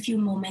need a few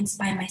moments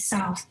by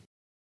myself.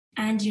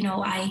 And,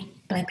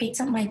 I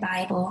picked up my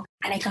Bible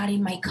and I got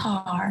in my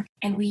car,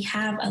 and we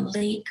have a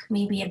lake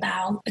maybe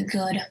about a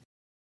good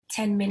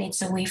 10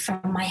 minutes away from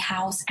my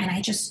house. And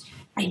I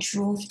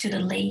drove to the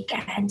lake,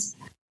 and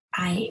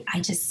I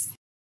just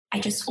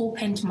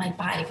opened my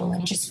Bible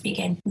and just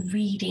began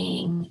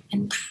reading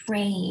and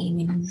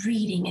praying and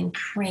reading and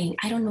praying.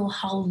 I don't know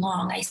how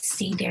long I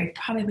stayed there. It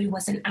probably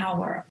was an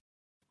hour.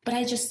 But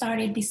I just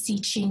started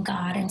beseeching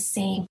God and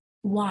saying,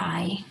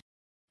 why?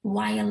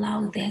 Why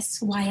allow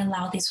this? Why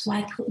allow this?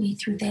 Why put me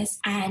through this?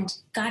 And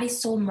God is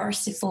so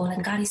merciful,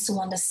 and God is so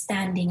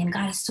understanding, and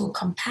God is so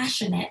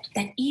compassionate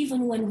that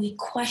even when we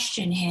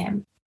question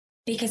him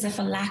because of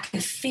a lack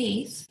of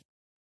faith,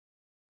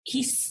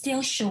 he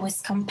still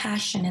shows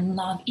compassion and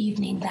love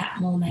even in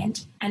that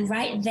moment. And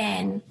right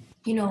then,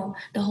 the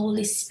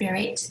Holy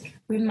Spirit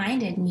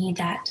reminded me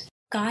that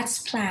God's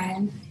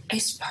plan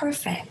is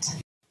perfect.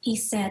 He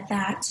said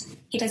that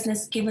he does not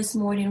give us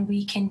more than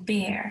we can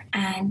bear,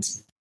 and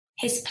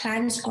his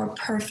plans are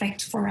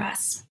perfect for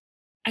us.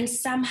 And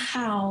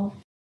somehow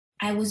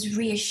I was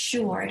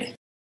reassured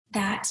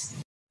that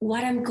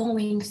what I'm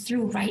going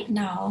through right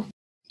now,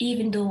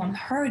 even though I'm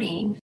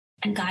hurting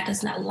and God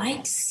does not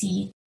like to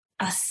see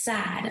us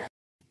sad,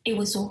 it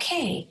was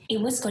okay.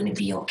 It was going to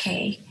be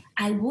okay.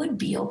 I would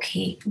be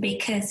okay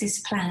because his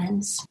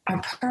plans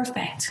are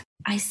perfect.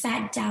 I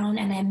sat down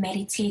and I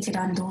meditated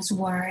on those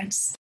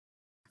words,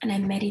 and I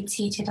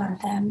meditated on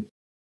them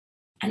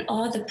and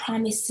all the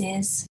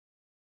promises.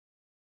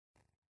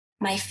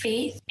 My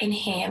faith in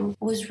him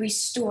was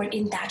restored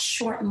in that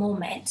short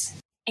moment.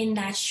 In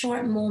that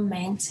short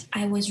moment,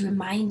 I was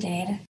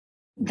reminded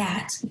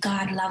that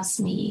God loves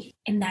me.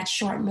 In that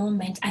short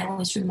moment, I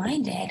was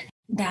reminded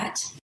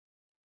that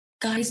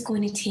God is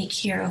going to take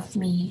care of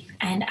me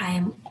and I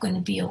am going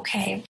to be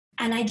okay.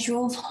 And I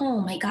drove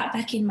home. I got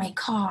back in my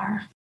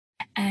car.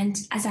 And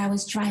as I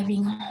was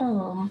driving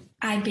home,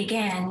 I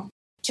began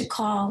to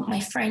call my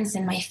friends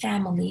and my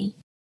family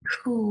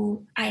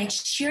who I had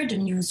shared the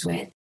news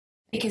with,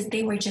 because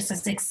they were just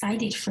as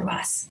excited for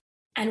us.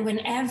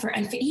 And for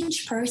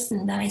each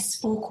person that I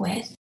spoke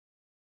with,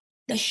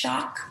 the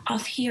shock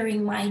of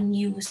hearing my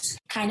news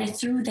kind of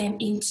threw them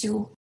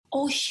into,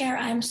 oh, Cher,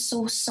 I'm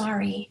so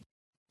sorry.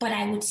 But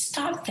I would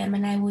stop them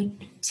and I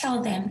would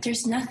tell them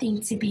there's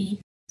nothing to be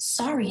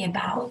sorry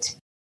about,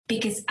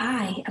 because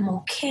I am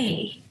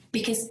okay.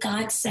 Because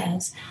God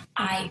says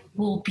I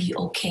will be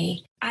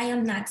okay. I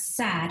am not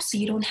sad, so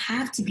you don't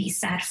have to be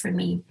sad for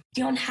me.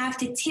 You don't have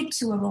to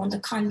tiptoe around the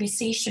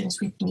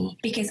conversations with me,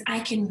 because I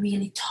can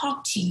really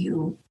talk to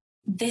you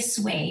this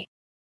way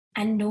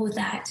and know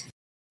that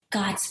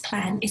God's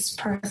plan is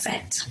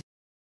perfect.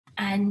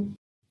 And,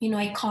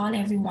 I called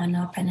everyone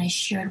up and I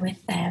shared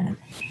with them,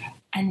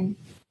 and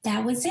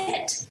that was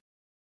it.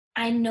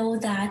 I know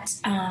that,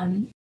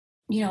 I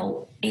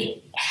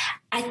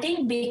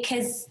think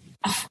because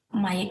of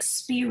my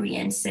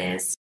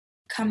experiences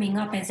coming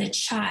up as a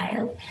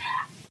child,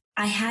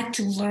 I had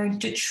to learn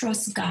to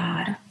trust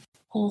God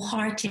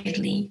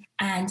wholeheartedly.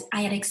 And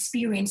I had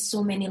experienced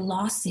so many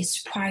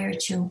losses prior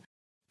to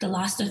the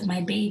loss of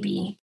my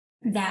baby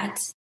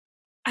that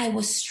I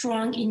was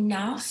strong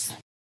enough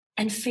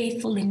and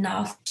faithful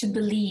enough to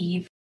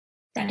believe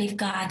that if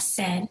God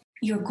said,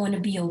 you're going to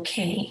be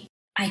okay,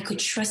 I could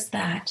trust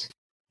that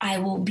I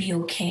will be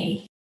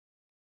okay.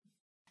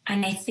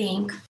 And I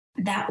think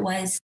that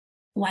was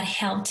what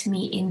helped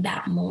me in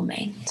that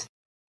moment,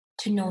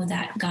 to know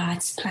that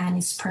God's plan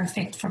is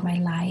perfect for my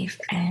life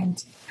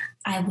and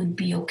I would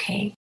be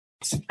okay.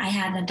 I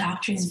had a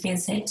doctor's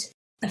visit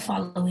the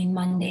following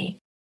Monday,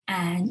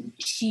 and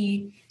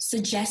she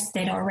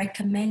suggested or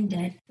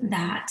recommended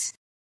that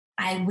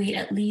I wait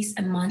at least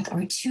a month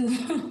or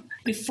two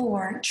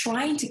before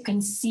trying to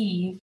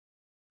conceive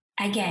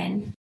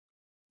again.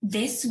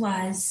 This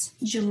was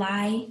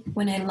July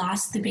when I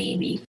lost the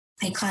baby.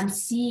 I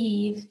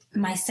conceived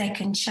my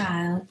second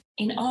child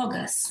in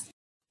August,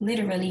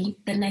 literally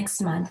the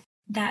next month.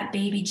 That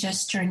baby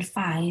just turned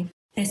 5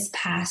 this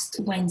past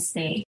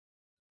Wednesday.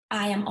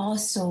 I am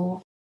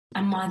also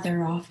a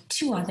mother of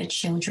 2 other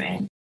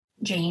children.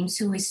 James,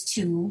 who is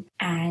 2,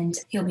 and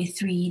he'll be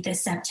 3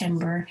 this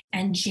September,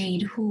 and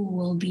Jade, who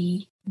will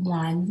be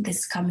 1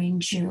 this coming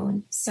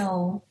June.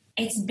 So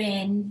it's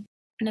been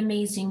an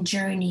amazing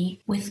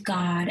journey with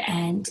God,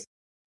 and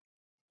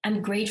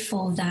I'm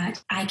grateful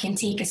that I can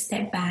take a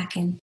step back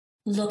and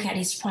look at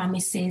his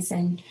promises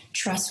and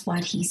trust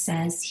what he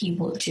says he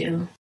will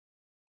do.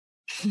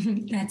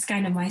 That's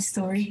kind of my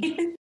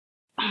story.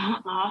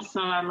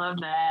 Awesome. I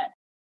love that.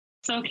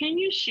 So can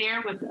you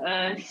share with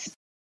us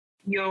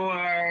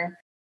your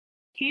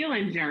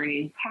healing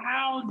journey?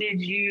 How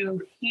did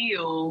you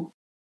heal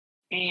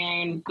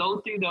and go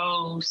through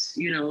those,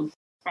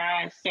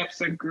 5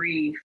 steps of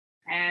grief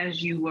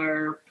as you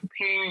were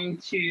preparing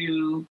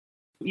to,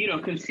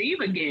 conceive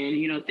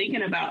again,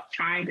 thinking about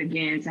trying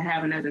again to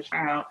have another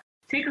child?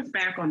 Take us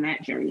back on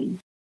that journey.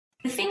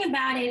 The thing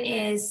about it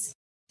is,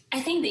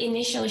 I think the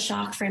initial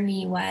shock for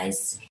me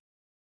was,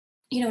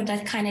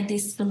 that kind of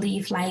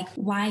disbelief, like,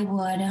 why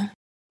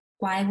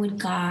would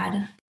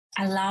God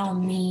allow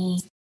me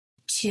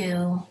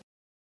to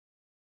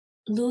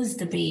lose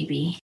the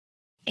baby?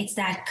 It's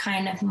that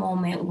kind of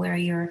moment where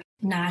you're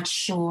not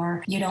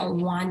sure. You don't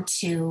want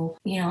to,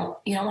 you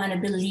don't want to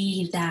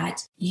believe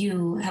that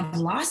you have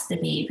lost the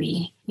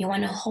baby. You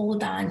want to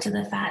hold on to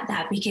the fact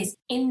that, because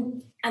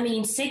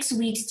 6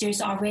 weeks,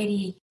 there's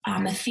already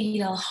a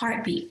fetal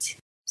heartbeat.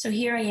 So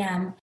here I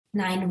am,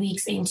 9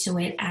 weeks into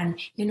it, and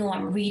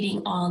I'm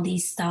reading all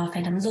these stuff,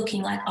 and I'm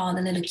looking at all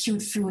the little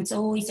cute fruits.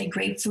 Oh, he's a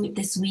grapefruit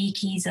this week.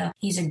 He's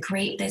a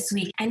grape this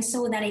week. And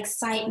so that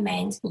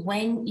excitement,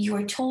 when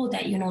you're told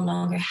that you no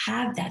longer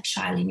have that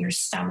child in your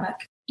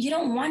stomach, you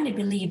don't want to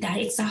believe that.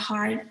 It's a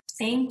hard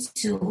thing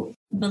to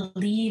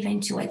believe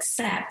and to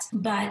accept.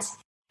 But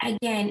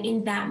again,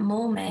 in that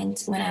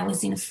moment when I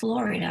was in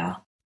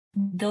Florida,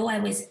 though I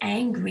was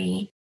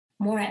angry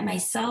more at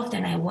myself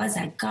than I was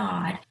at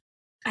God,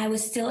 I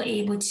was still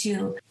able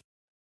to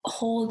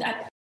hold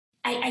up.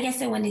 I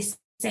guess I want to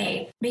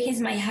say, because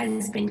my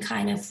husband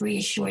kind of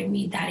reassured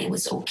me that it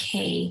was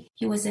okay.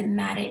 He wasn't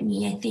mad at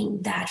me. I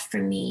think that for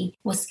me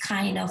was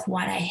kind of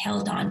what I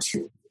held on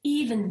to,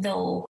 even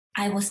though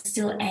I was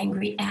still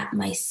angry at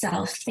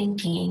myself,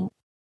 thinking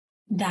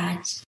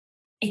that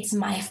it's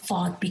my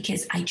fault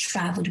because I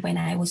traveled when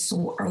I was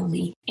so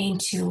early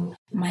into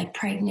my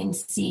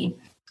pregnancy.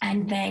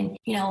 And then,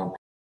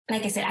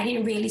 like I said, I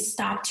didn't really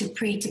stop to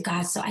pray to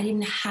God, so I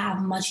didn't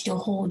have much to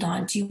hold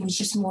on to. It was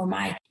just more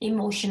my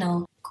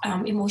emotional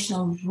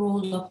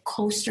roller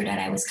coaster that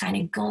I was kind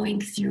of going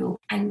through.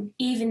 And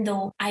even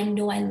though I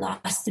know I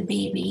lost the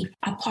baby,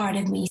 a part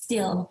of me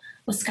still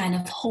was kind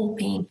of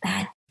hoping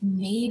that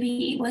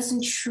maybe it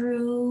wasn't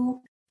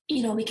true,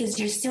 because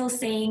you're still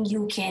saying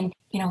you can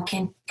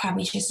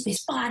probably just be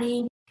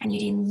spotting and you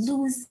didn't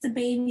lose the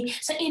baby.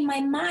 So in my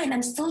mind,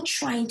 I'm still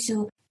trying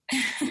to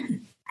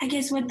I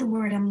guess what the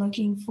word I'm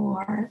looking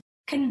for,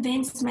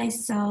 convince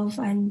myself,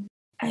 and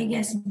I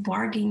guess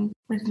bargain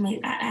with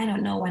I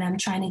don't know what I'm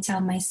trying to tell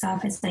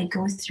myself as I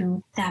go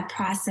through that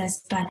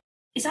process, but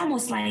it's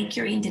almost like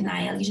you're in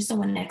denial. You just don't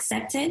want to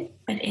accept it,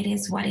 but it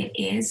is what it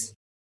is.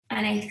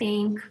 And I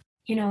think,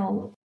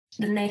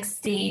 the next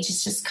stage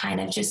is just kind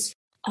of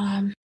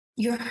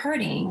you're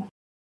hurting.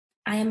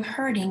 I am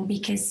hurting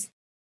because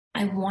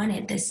I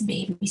wanted this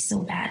baby so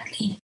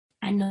badly.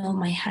 I know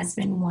my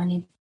husband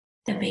wanted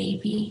the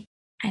baby.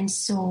 And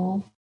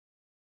so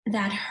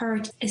that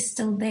hurt is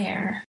still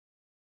there.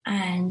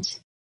 And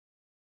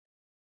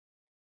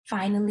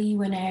finally,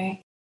 when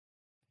I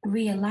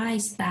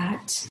realized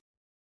that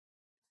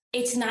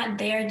it's not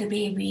there, the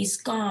baby is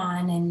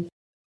gone, and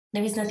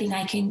there is nothing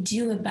I can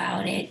do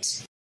about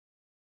it,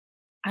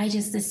 I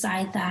just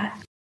decide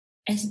that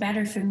it's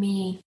better for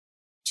me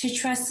to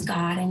trust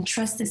God and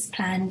trust His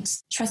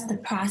plans, trust the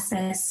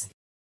process,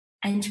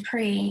 and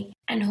pray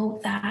and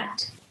hope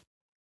that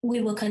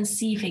we will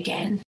conceive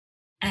again.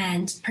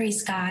 And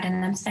praise God,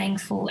 and I'm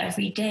thankful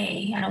every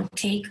day. I don't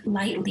take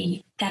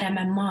lightly that I'm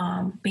a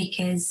mom,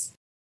 because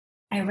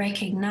I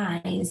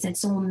recognize that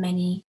so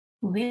many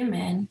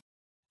women,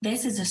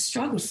 this is a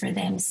struggle for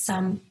them.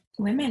 Some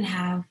women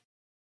have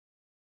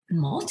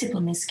multiple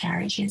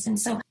miscarriages. And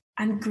so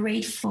I'm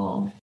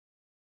grateful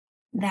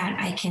that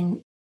I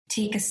can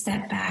take a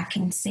step back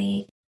and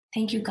say,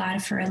 thank you,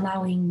 God, for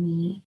allowing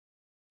me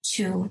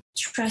to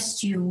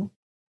trust you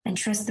and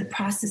trust the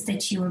process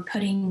that you were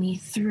putting me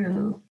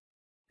through.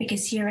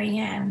 because here I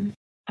am,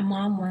 a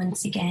mom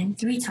once again,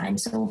 3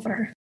 times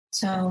over.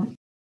 So,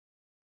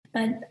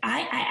 but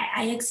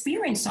I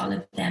experienced all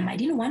of them. I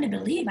didn't want to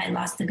believe I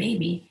lost the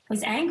baby. I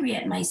was angry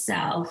at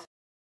myself.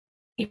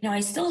 You know, I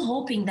was still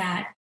hoping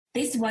that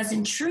this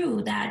wasn't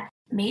true, that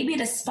maybe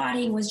the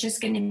spotting was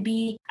just going to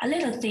be a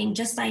little thing,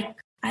 just like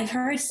I've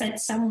heard that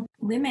some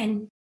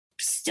women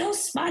still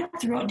spot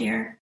throughout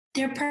their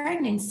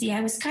pregnancy.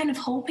 I was kind of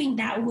hoping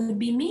that would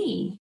be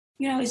me.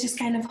 You know, I was just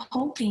kind of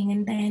hoping.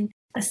 And then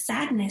the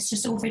sadness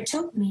just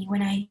overtook me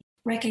when I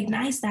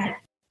recognized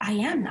that I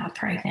am not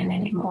pregnant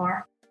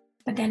anymore.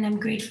 But then I'm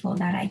grateful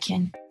that I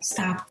can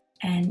stop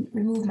and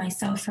remove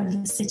myself from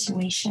the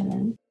situation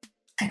and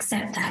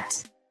accept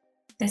that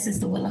this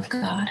is the will of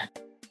God.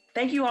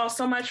 Thank you all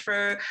so much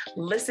for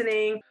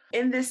listening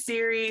in this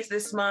series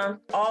this month,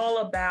 all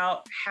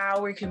about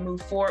how we can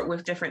move forward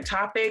with different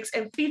topics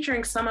and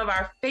featuring some of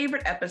our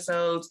favorite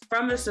episodes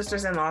from the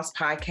Sisters in Loss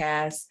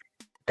podcast.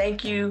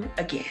 Thank you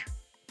again.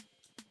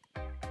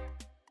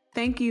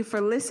 Thank you for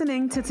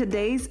listening to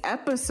today's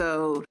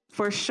episode.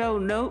 For show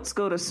notes,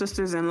 go to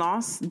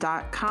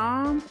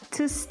sistersinloss.com.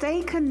 To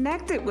stay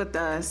connected with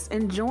us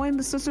and join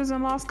the Sisters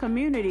in Loss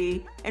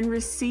community and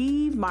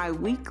receive my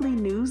weekly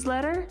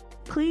newsletter,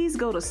 please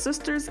go to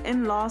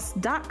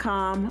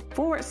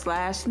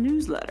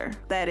sistersinloss.com/newsletter.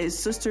 That is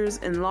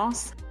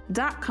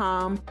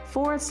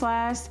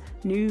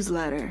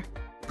sistersinloss.com/newsletter.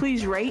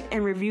 Please rate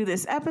and review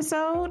this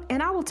episode,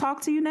 and I will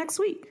talk to you next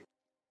week.